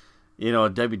 a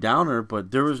Debbie Downer,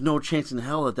 but there was no chance in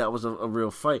hell that was a real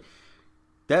fight.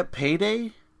 That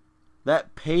payday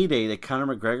that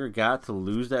Conor McGregor got to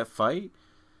lose that fight,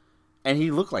 and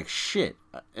he looked like shit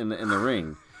in the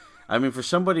ring. I mean, for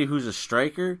somebody who's a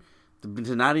striker,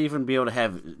 to not even be able to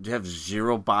have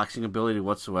zero boxing ability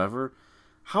whatsoever,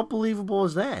 how believable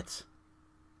is that?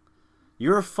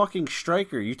 You're a fucking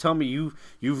striker. You tell me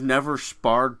you've never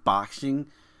sparred boxing,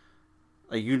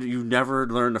 like you've never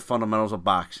learned the fundamentals of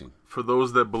boxing. For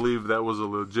those that believe that was a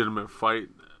legitimate fight,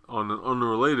 on an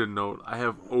unrelated note, I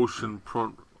have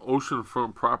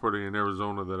oceanfront property in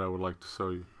Arizona that I would like to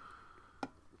sell you.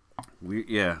 We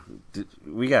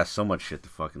got so much shit to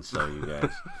fucking sell you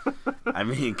guys. I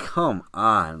mean, come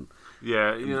on.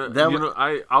 Yeah,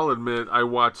 I'll admit I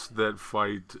watched that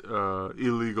fight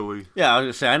illegally. Yeah, I was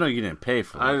gonna say, I know you didn't pay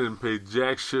for it. I didn't pay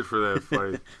jack shit for that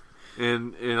fight,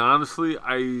 and honestly,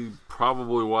 I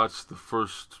probably watched the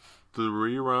first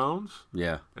 3 rounds.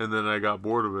 Yeah, and then I got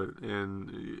bored of it,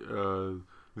 and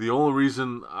the only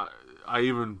reason I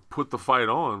even put the fight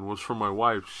on was for my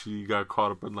wife. She got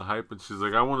caught up in the hype, and she's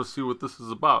like, "I want to see what this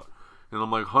is about." And I'm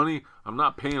like, honey, I'm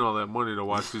not paying all that money to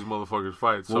watch these motherfuckers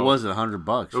fight. So what was it,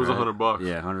 $100? It was $100.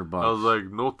 Yeah, $100. I was like,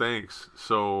 no thanks.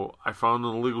 So I found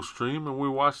an illegal stream, and we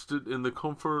watched it in the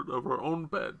comfort of our own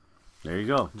bed. There you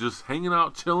go. Just hanging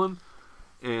out, chilling.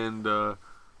 And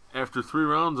after 3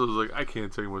 rounds, I was like, I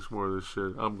can't take much more of this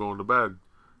shit. I'm going to bed.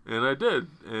 And I did.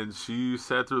 And she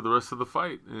sat through the rest of the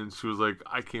fight, and she was like,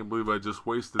 I can't believe I just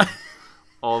wasted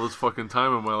all this fucking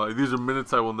time in my life. These are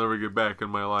minutes I will never get back in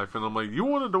my life. And I'm like, you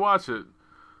wanted to watch it.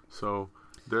 So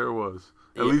there it was.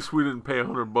 At least we didn't pay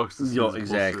 $100 to see this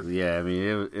exactly. bullshit. Yeah, I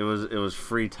mean, it was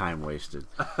free time wasted.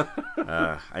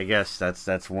 I guess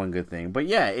that's one good thing. But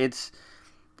yeah, it's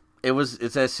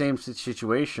that same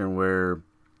situation where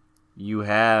you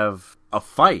have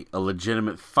a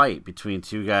legitimate fight between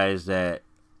two guys that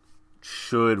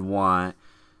should want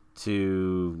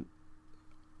to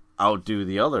outdo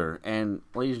the other, and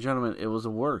ladies and gentlemen, it was a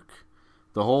work.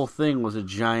 The whole thing was a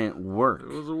giant work. It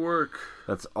was a work.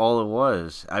 That's all it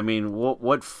was. I mean,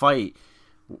 what fight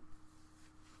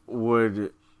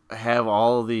would have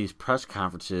all of these press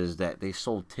conferences that they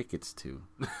sold tickets to?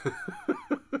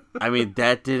 I mean,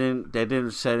 that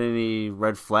didn't set any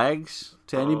red flags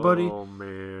to anybody. Oh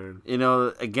man! You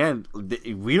know, again,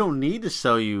 we don't need to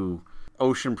sell you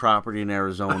ocean property in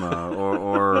Arizona,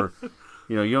 or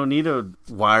you know, you don't need to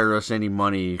wire us any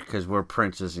money because we're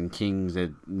princes and kings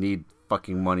that need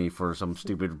fucking money for some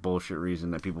stupid bullshit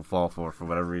reason that people fall for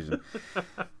whatever reason.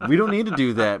 We don't need to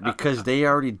do that because they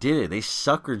already did it. They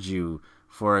suckered you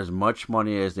for as much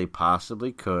money as they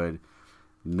possibly could.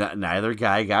 Neither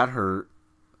guy got hurt,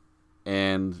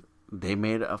 and they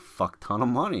made a fuck ton of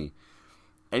money.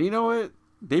 And you know what?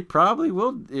 They probably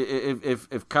will.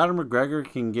 If Conor McGregor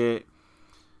can get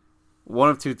one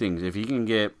of two things, if he can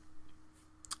get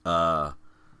back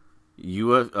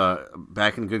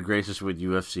in good graces with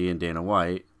UFC and Dana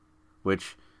White,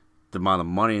 which the amount of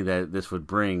money that this would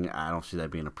bring, I don't see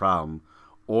that being a problem,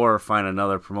 or find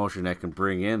another promotion that can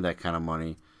bring in that kind of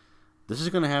money, this is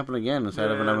going to happen again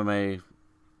instead of an MMA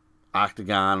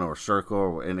octagon or circle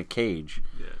or in a cage.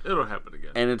 Yeah, it'll happen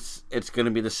again. And it's going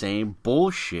to be the same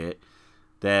bullshit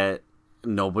that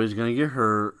nobody's going to get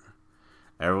hurt.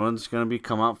 Everyone's going to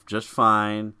come out just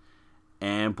fine.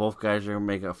 And both guys are going to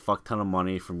make a fuck ton of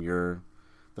money from the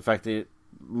fact that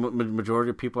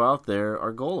majority of people out there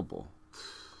are gullible.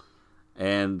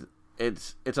 And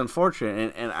it's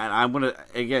unfortunate. And I'm going to,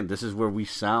 again, this is where we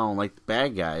sound like the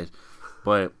bad guys,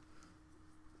 but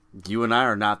you and I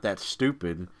are not that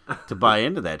stupid to buy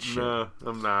into that shit. No,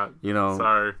 I'm not. You know,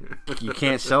 sorry. You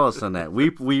can't sell us on that.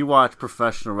 We watch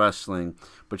professional wrestling,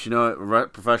 but you know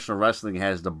what? Professional wrestling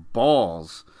has the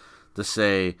balls to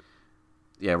say,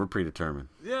 yeah, we're predetermined.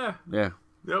 Yeah. Yeah.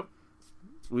 Yep.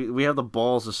 We have the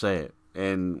balls to say it.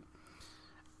 And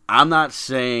I'm not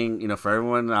saying, you know, for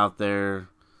everyone out there,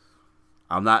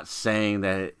 I'm not saying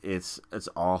that it's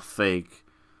all fake,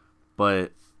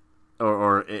 but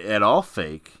or at all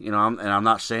fake, you know. I'm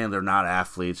not saying they're not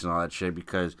athletes and all that shit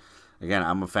because, again,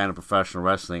 I'm a fan of professional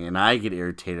wrestling and I get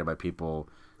irritated by people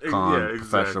calling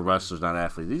professional wrestlers not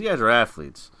athletes. These guys are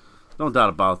athletes, no doubt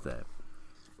about that.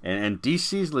 And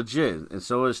DC's legit, and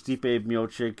so is Stipe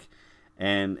Miocic,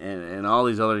 and all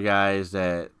these other guys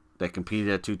that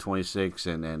competed at 226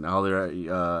 and all their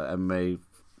MMA,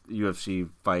 UFC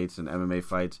fights and MMA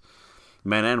fights,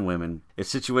 men and women. It's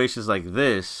situations like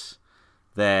this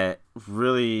that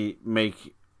really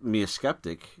make me a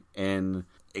skeptic, and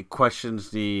it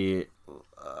questions the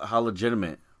how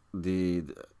legitimate the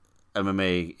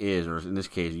MMA is, or in this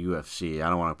case UFC. I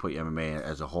don't want to put MMA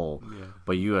as a whole,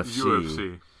 but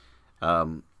UFC.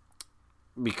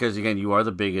 Because again, you are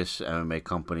the biggest MMA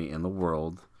company in the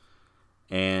world,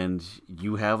 and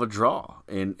you have a draw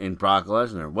in Brock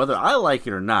Lesnar. Whether I like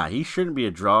it or not, he shouldn't be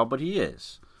a draw, but he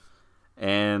is.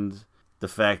 And the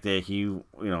fact that he, you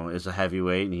know, is a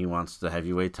heavyweight and he wants the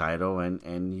heavyweight title,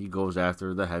 and he goes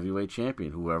after the heavyweight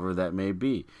champion, whoever that may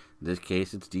be. In this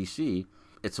case, it's DC.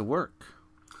 It's a work.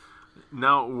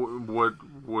 Now, what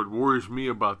worries me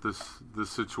about this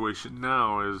situation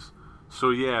now is, so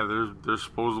yeah, they're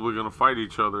supposedly going to fight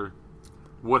each other.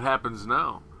 What happens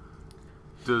now?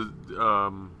 Do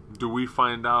we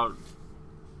find out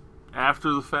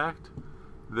after the fact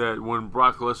that when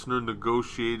Brock Lesnar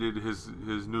negotiated his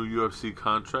new UFC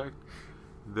contract,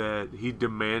 that he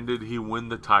demanded he win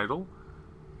the title?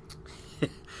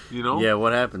 You know? Yeah,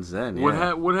 what happens then?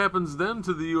 Yeah. What happens then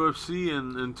to the UFC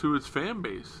and to its fan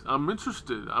base? I'm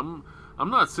interested. I'm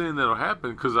not saying that'll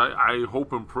happen because I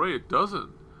hope and pray it doesn't.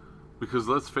 Because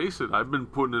let's face it, I've been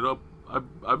putting it up. I've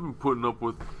been putting up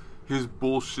with his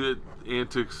bullshit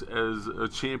antics as a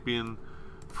champion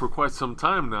for quite some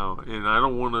time now, and I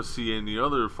don't want to see any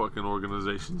other fucking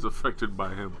organizations affected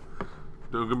by him.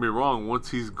 Don't get me wrong.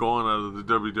 Once he's gone out of the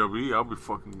WWE, I'll be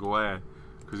fucking glad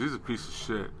because he's a piece of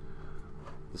shit,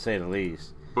 to say the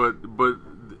least. But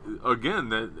again,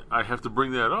 that I have to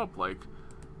bring that up. Like,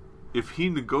 if he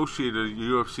negotiated a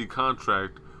UFC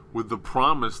contract with the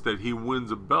promise that he wins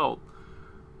a belt,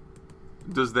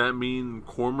 does that mean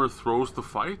Cormier throws the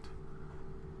fight?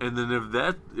 And then if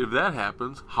that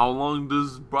happens, how long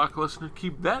does Brock Lesnar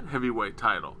keep that heavyweight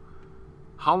title?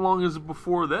 How long is it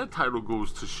before that title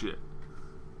goes to shit?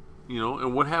 You know,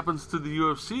 and what happens to the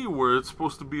UFC where it's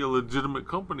supposed to be a legitimate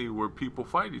company where people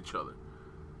fight each other?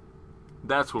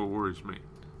 That's what worries me.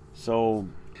 So,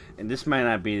 and this might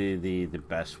not be the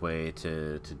best way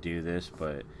to do this,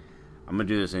 but I'm gonna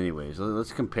do this anyways.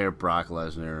 Let's compare Brock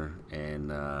Lesnar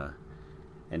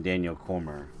and Daniel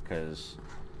Cormier, because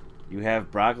you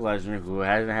have Brock Lesnar, who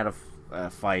hasn't had a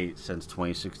fight since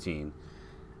 2016.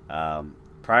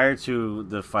 Prior to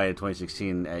the fight in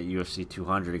 2016 at UFC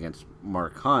 200 against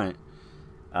Mark Hunt,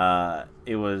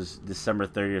 it was December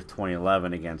 30th,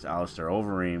 2011 against Alistair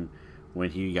Overeem,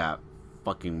 when he got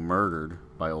fucking murdered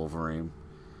by Overeem.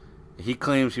 He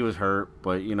claims he was hurt,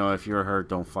 but if you're hurt,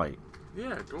 don't fight.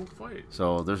 Yeah, don't fight.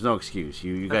 So there's no excuse.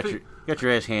 You got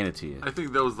your ass handed to you. I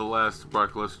think that was the last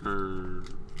Brock Lesnar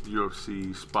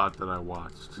UFC spot that I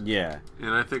watched. Yeah.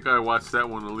 And I think I watched that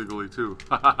one illegally too.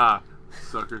 Ha ha ha,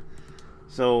 sucker.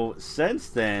 So since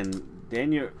then,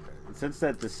 since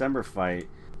that December fight,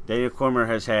 Daniel Cormier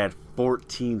has had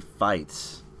 14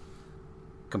 fights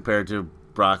compared to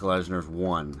Brock Lesnar's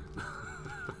 1.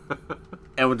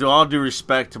 And with all due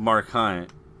respect to Mark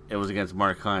Hunt, it was against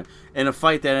Mark Hunt in a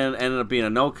fight that ended up being a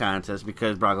no contest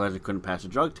because Brock Lesnar couldn't pass a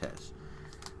drug test.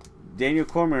 Daniel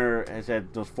Cormier has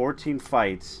had those 14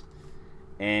 fights,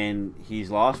 and he's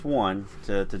lost 1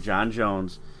 to John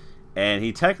Jones, and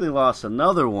he technically lost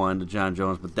another 1 to John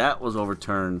Jones, but that was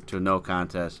overturned to a no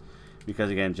contest because,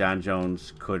 again, John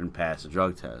Jones couldn't pass a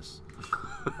drug test.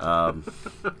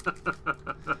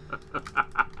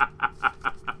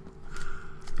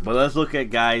 But let's look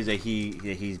at guys that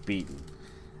he's beaten.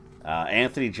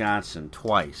 Anthony Johnson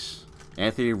twice.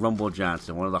 Anthony Rumble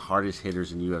Johnson, one of the hardest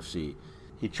hitters in UFC.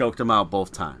 He choked him out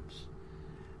both times.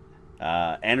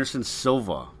 Anderson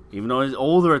Silva, even though he's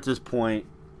older at this point,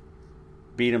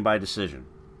 beat him by decision.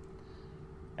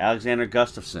 Alexander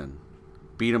Gustafsson,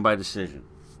 beat him by decision.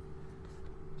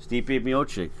 Stipe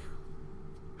Miocic,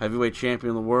 heavyweight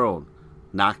champion of the world,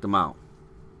 knocked him out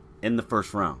in the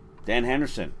first round. Dan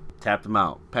Henderson tapped him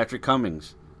out. Patrick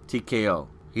Cummings, TKO.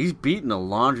 He's beaten a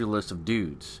laundry list of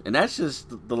dudes, and that's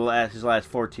just his last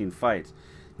 14 fights.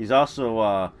 He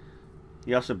also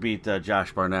beat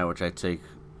Josh Barnett, which I take.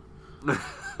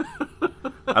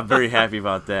 I'm very happy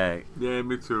about that. Yeah,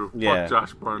 me too. Yeah. Fuck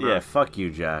Josh Barnett. Yeah, fuck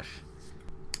you, Josh.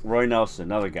 Roy Nelson,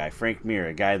 another guy. Frank Mir,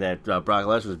 a guy that Brock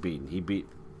Lesnar was beating. He beat.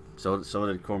 So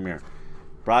did Cormier.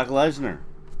 Brock Lesnar.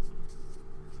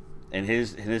 In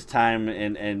his time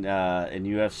in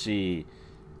UFC,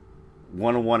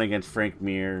 1-1 against Frank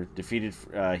Mir, defeated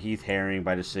Heath Herring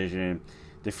by decision,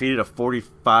 defeated a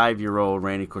 45-year-old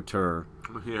Randy Couture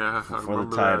for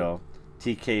the title,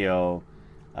 that. TKO.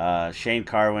 Shane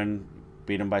Carwin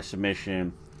beat him by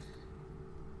submission,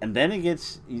 and then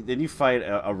you fight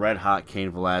a red hot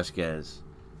Cain Velasquez.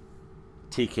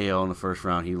 TKO in the first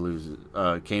round, he loses.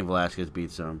 Cain Velasquez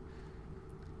beats him,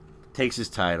 takes his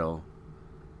title.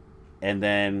 And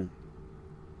then,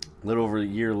 a little over a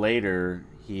year later,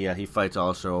 he fights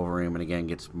Alistair Overeem and again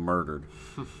gets murdered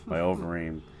by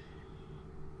Overeem.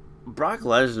 Brock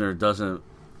Lesnar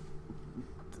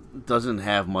doesn't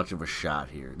have much of a shot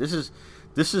here. This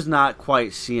is not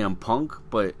quite CM Punk,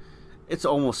 but it's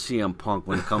almost CM Punk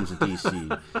when it comes to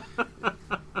DC.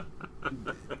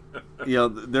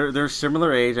 They're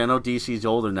similar age. I know DC's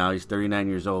older now; he's 39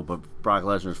 years old, but Brock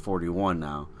Lesnar's 41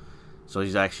 now, so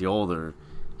he's actually older.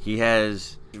 He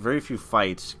has very few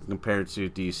fights compared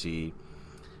to DC,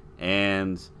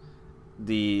 and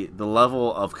the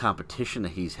level of competition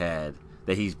that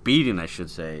he's beaten, I should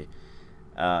say,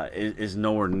 is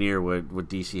nowhere near what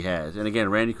DC has. And again,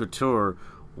 Randy Couture,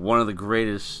 one of the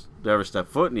greatest to ever step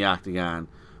foot in the octagon,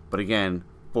 but again,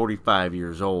 45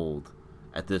 years old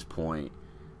at this point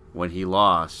when he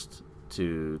lost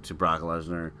to Brock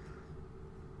Lesnar.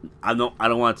 I don't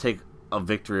want to take a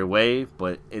victory away,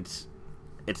 but it's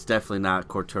definitely not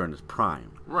Couture in his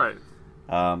prime. Right.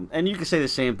 And you can say the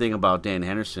same thing about Dan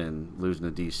Henderson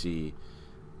losing to DC.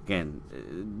 Again,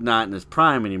 not in his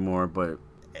prime anymore, but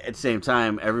at the same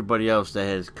time, everybody else that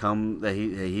has come, that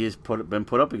he has been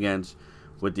put up against,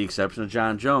 with the exception of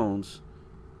John Jones,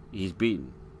 he's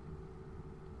beaten.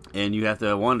 And you have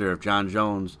to wonder, if John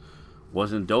Jones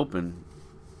wasn't doping,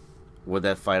 would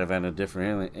that fight have ended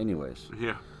different anyways?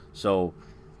 Yeah. So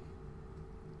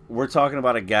we're talking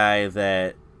about a guy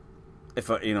that, if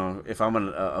I'm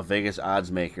a Vegas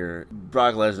odds maker,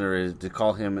 Brock Lesnar, to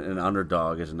call him an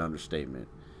underdog is an understatement.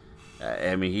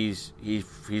 I mean,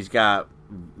 he's got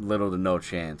little to no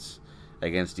chance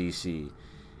against DC.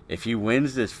 If he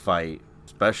wins this fight,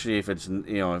 especially if it's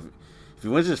if he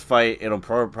wins this fight, it'll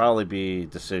probably be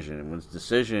decision. And when it's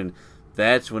decision,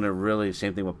 that's when it really,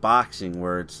 same thing with boxing,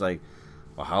 where it's like,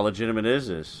 well, how legitimate is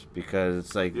this? Because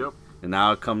it's like, yep. And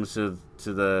now it comes to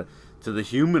the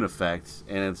human effect,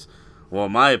 and it's, well,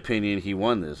 in my opinion, he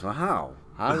won this. Well, how?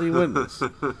 How did he win this?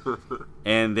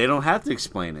 And they don't have to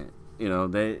explain it.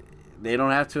 They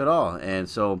don't have to at all. And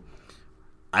so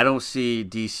I don't see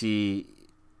DC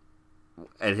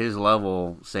at his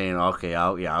level saying, okay,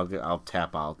 I'll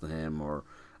tap out to him, or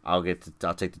I'll take the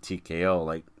TKO.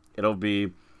 Like, it'll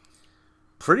be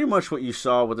pretty much what you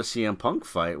saw with the CM Punk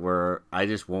fight, where I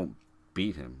just won't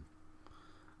beat him.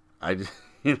 I just,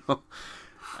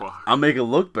 I'll make it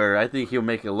look better. I think he'll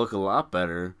make it look a lot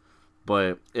better,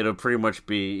 but it'll pretty much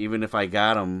be, even if I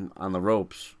got him on the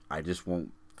ropes, I just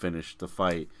won't finish the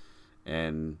fight,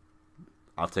 and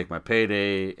I'll take my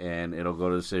payday, and it'll go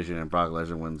to decision, and Brock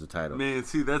Lesnar wins the title. Man,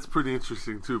 see, that's pretty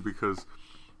interesting too, because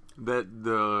the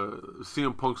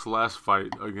CM Punk's last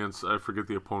fight against, I forget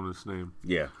the opponent's name.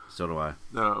 Yeah, so do I.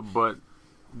 But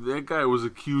that guy was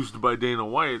accused by Dana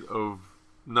White of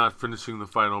not finishing the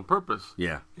fight on purpose.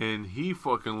 Yeah. And he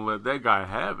fucking let that guy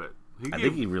have it. I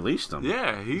think he released him.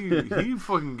 Yeah, he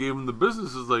fucking gave him the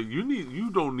business. It's like, you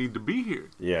don't need to be here.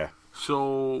 Yeah.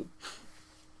 So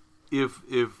if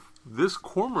this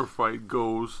Cormier fight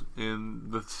goes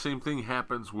and the same thing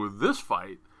happens with this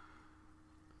fight,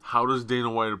 how does Dana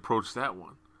White approach that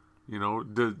one? You know,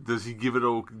 does he give it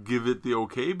the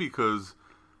okay because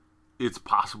it's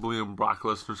possibly in Brock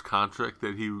Lesnar's contract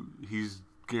that he's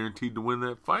guaranteed to win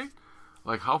that fight?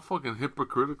 Like, how fucking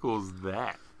hypocritical is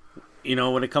that? You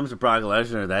know, when it comes to Brock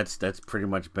Lesnar, that's pretty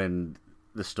much been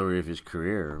the story of his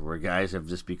career, where guys have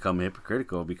just become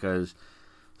hypocritical because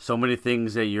so many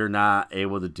things that you're not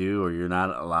able to do or you're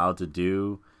not allowed to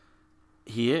do,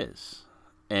 he is.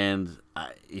 And,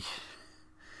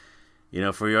 you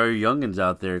know, for your youngins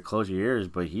out there, close your ears,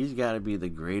 but he's got to be the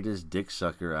greatest dick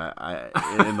sucker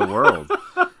in the world.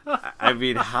 I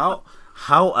mean, how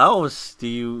else do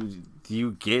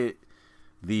you get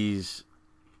these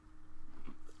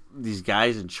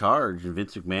guys in charge, and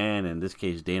Vince McMahon, and in this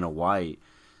case Dana White,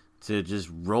 to just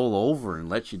roll over and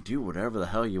let you do whatever the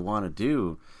hell you want to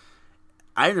do?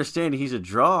 I understand he's a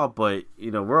draw, but, you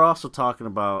know, we're also talking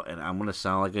about, and I'm going to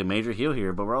sound like a major heel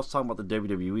here, but we're also talking about the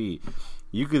WWE.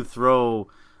 You can throw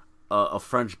a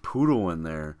French poodle in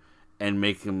there and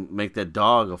make that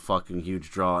dog a fucking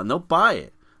huge draw, and they'll buy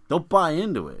it. They'll buy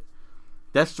into it.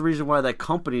 That's the reason why that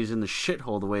company's in the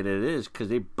shithole the way that it is, because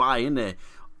they buy into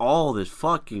all this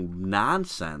fucking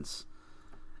nonsense.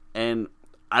 And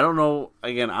I don't know,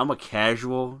 again, I'm a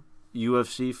casual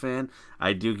UFC fan.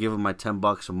 I do give them my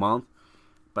 $10 a month,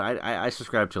 but I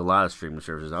subscribe to a lot of streaming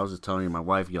services. I was just telling you, my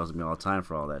wife yells at me all the time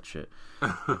for all that shit.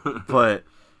 But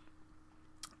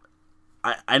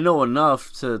I know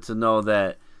enough to know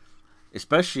that,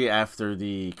 especially after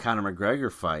the Conor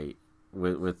McGregor fight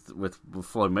with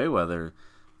Floyd Mayweather,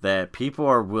 that people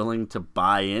are willing to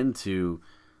buy into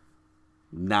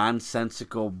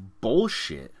nonsensical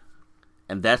bullshit.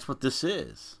 And that's what this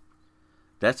is.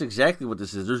 That's exactly what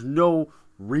this is. There's no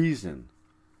reason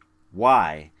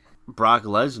why Brock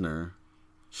Lesnar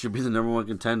should be the number one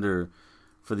contender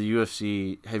for the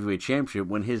UFC Heavyweight Championship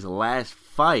when his last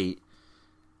fight,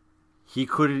 he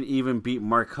couldn't even beat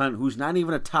Mark Hunt, who's not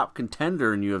even a top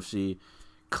contender in UFC,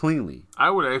 cleanly.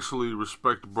 I would actually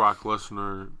respect Brock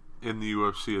Lesnar in the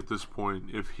UFC at this point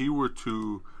if he were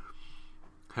to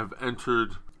have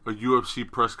entered a UFC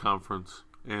press conference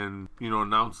and, you know,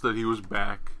 announced that he was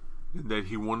back and that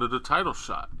he wanted a title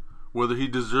shot, whether he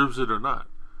deserves it or not.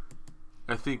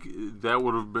 I think that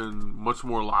would have been much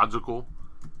more logical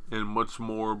and much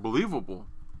more believable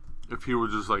if he were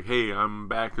just like, hey, I'm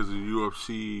back as a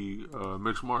UFC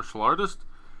mixed martial artist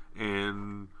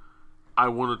and I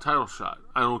want a title shot.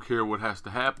 I don't care what has to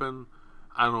happen.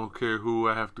 I don't care who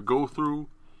I have to go through.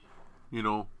 You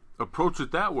know, approach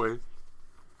it that way.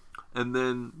 And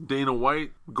then Dana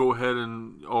White, go ahead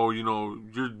and, you know,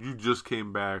 you just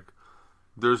came back.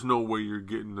 There's no way you're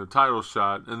getting a title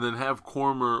shot. And then have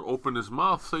Cormier open his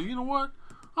mouth, say, you know what?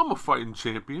 I'm a fighting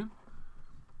champion.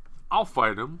 I'll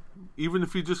fight him, even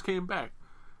if he just came back.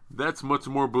 That's much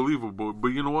more believable. But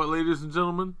you know what, ladies and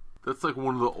gentlemen? That's like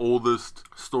one of the oldest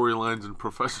storylines in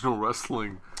professional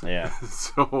wrestling. Yeah.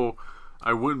 So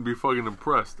I wouldn't be fucking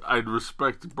impressed. I'd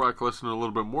respect Brock Lesnar a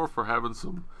little bit more for having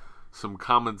some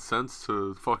common sense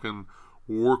to fucking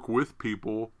work with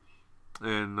people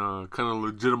and kind of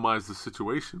legitimize the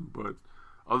situation. But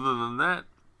other than that,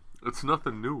 it's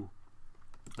nothing new.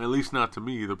 At least not to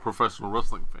me, the professional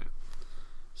wrestling fan.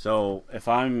 So if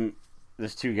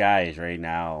there's two guys right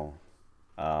now,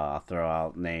 I'll throw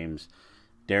out names: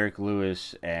 Derek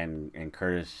Lewis and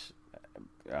Curtis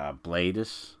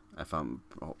Blaydes, if I'm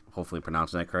hopefully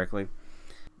pronouncing that correctly.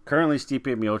 Currently, Stipe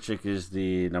Miocic is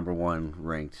the number one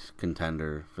ranked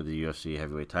contender for the UFC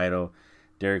heavyweight title.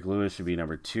 Derek Lewis would be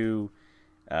number 2.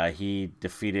 He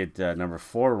defeated number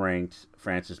 4 ranked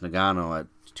Francis Ngannou at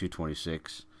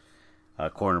 226.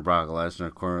 According to Brock Lesnar,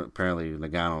 apparently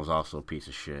Ngannou is also a piece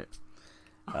of shit.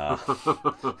 That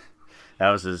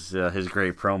was his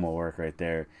great promo work right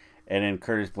there. And then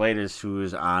Curtis Blaydes, who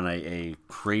is on a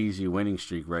crazy winning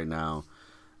streak right now.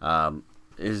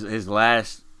 His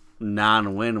last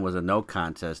non-win was a no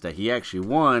contest that he actually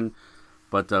won,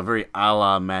 but very a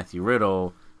la Matthew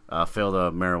Riddle, failed a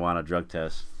marijuana drug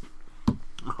test.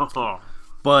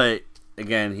 But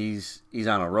again, he's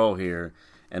on a roll here,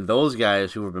 And those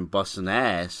guys who have been busting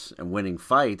ass and winning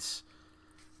fights,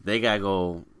 they got to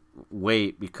go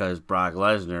wait because Brock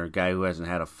Lesnar, a guy who hasn't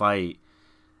had a fight,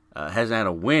 hasn't had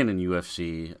a win in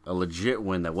UFC, a legit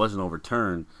win that wasn't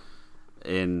overturned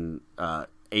in 8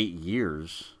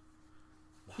 years.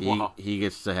 Wow. He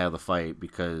gets to have the fight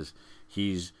because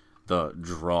he's the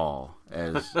draw.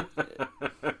 And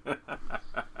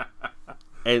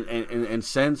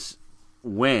since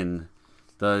when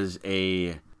does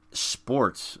a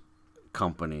sports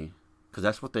company, because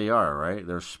that's what they are, right?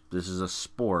 This is a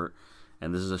sport,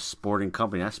 and this is a sporting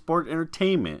company, not sport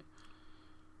entertainment.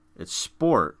 It's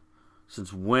sport.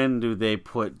 Since when do they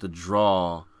put the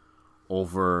draw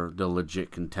over the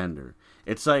legit contender?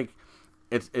 It's like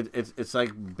it's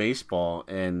like baseball,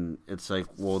 and it's like,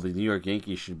 well, the New York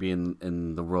Yankees should be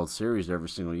in the World Series every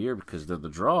single year because they're the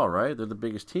draw, right? They're the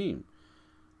biggest team,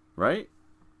 right?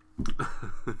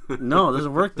 No, it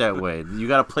doesn't work that way. You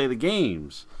got to play the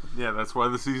games. Yeah, that's why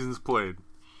the season's played.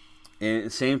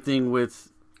 And same thing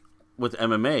with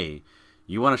MMA.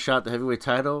 You want a shot at the heavyweight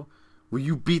title? Well,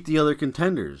 you beat the other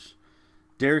contenders.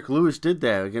 Derek Lewis did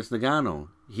that against Nagano.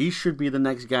 He should be the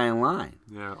next guy in line.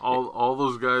 Yeah, all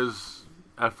those guys'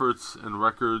 efforts and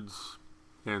records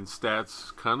and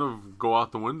stats kind of go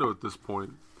out the window at this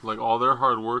point. Like, all their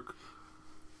hard work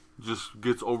just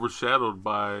gets overshadowed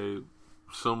by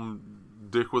some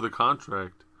dick with a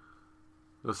contract,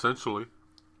 essentially.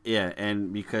 Yeah,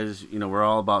 and because, we're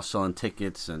all about selling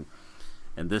tickets and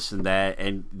this and that,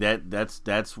 and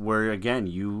that's where, again,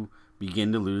 you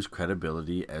begin to lose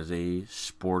credibility as a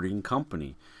sporting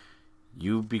company.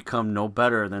 You become no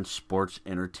better than sports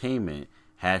entertainment.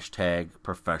 #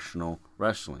 professional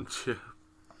wrestling. Yeah.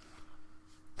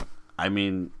 I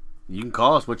mean, you can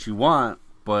call us what you want,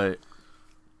 but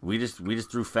we just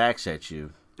threw facts at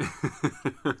you.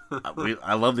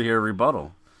 I love to hear a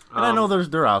rebuttal. And I know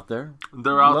they're out there.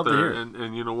 They're out there,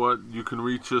 and you know what? You can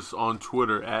reach us on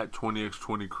Twitter at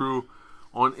 20x20crew,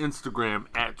 on Instagram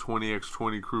at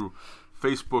 20x20crew,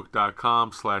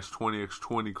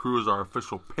 Facebook.com/20x20crew is our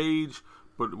official page,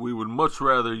 but we would much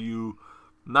rather you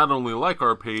not only like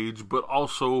our page, but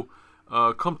also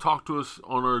come talk to us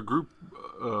on our group,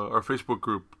 our Facebook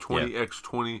group,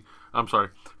 20x20, I'm sorry,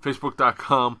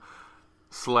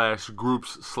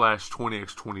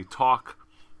 Facebook.com/groups/20x20talk,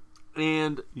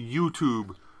 and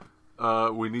YouTube.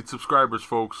 We need subscribers,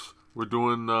 folks. We're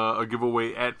doing a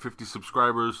giveaway at 50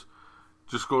 subscribers.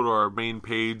 Just go to our main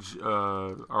page,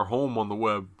 our home on the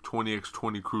web,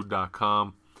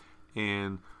 20x20crew.com,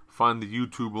 and find the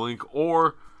YouTube link,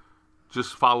 or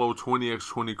just follow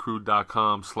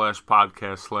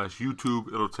 20x20crew.com/podcast/YouTube.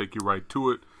 It'll take you right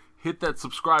to it. Hit that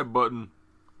subscribe button.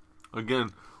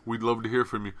 Again, we'd love to hear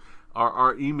from you.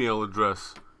 Our email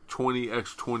address,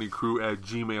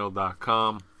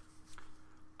 20x20crew@gmail.com.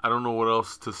 I don't know what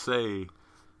else to say.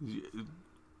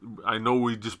 I know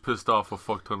we just pissed off a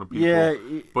fuck ton of people. Yeah.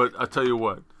 But I tell you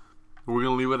what, we're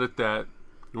going to leave it at that.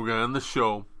 We're going to end the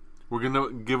show. We're going to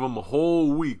give them a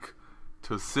whole week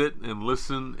to sit and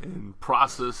listen and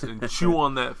process and chew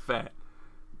on that fat.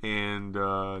 And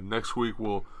next week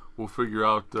we'll figure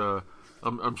out.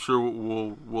 I'm sure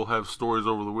we'll have stories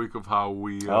over the week of how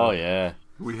we.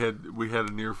 We had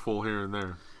an earful here and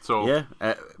there. So yeah.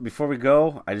 Before we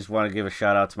go, I just want to give a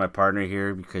shout out to my partner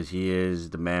here because he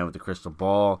is the man with the crystal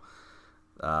ball.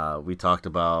 We talked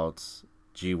about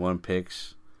G1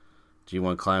 picks,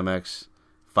 G1 Climax,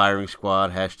 Firing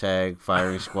Squad, #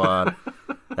 Firing Squad.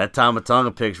 That Tama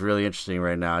Tonga pick's really interesting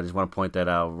right now. I just want to point that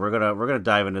out. We're gonna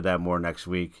dive into that more next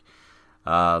week.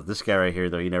 This guy right here,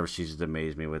 though, he never ceases to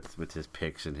amaze me with his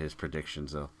picks and his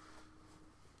predictions, though.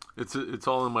 It's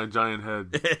all in my giant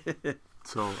head.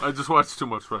 So I just watch too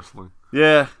much wrestling.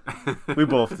 Yeah, we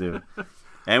both do.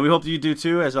 And we hope you do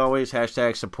too. As always,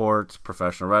 # support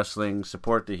professional wrestling,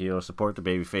 support the heels, support the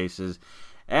baby faces.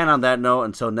 And on that note,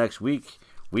 until next week,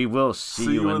 we will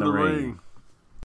see you in the ring.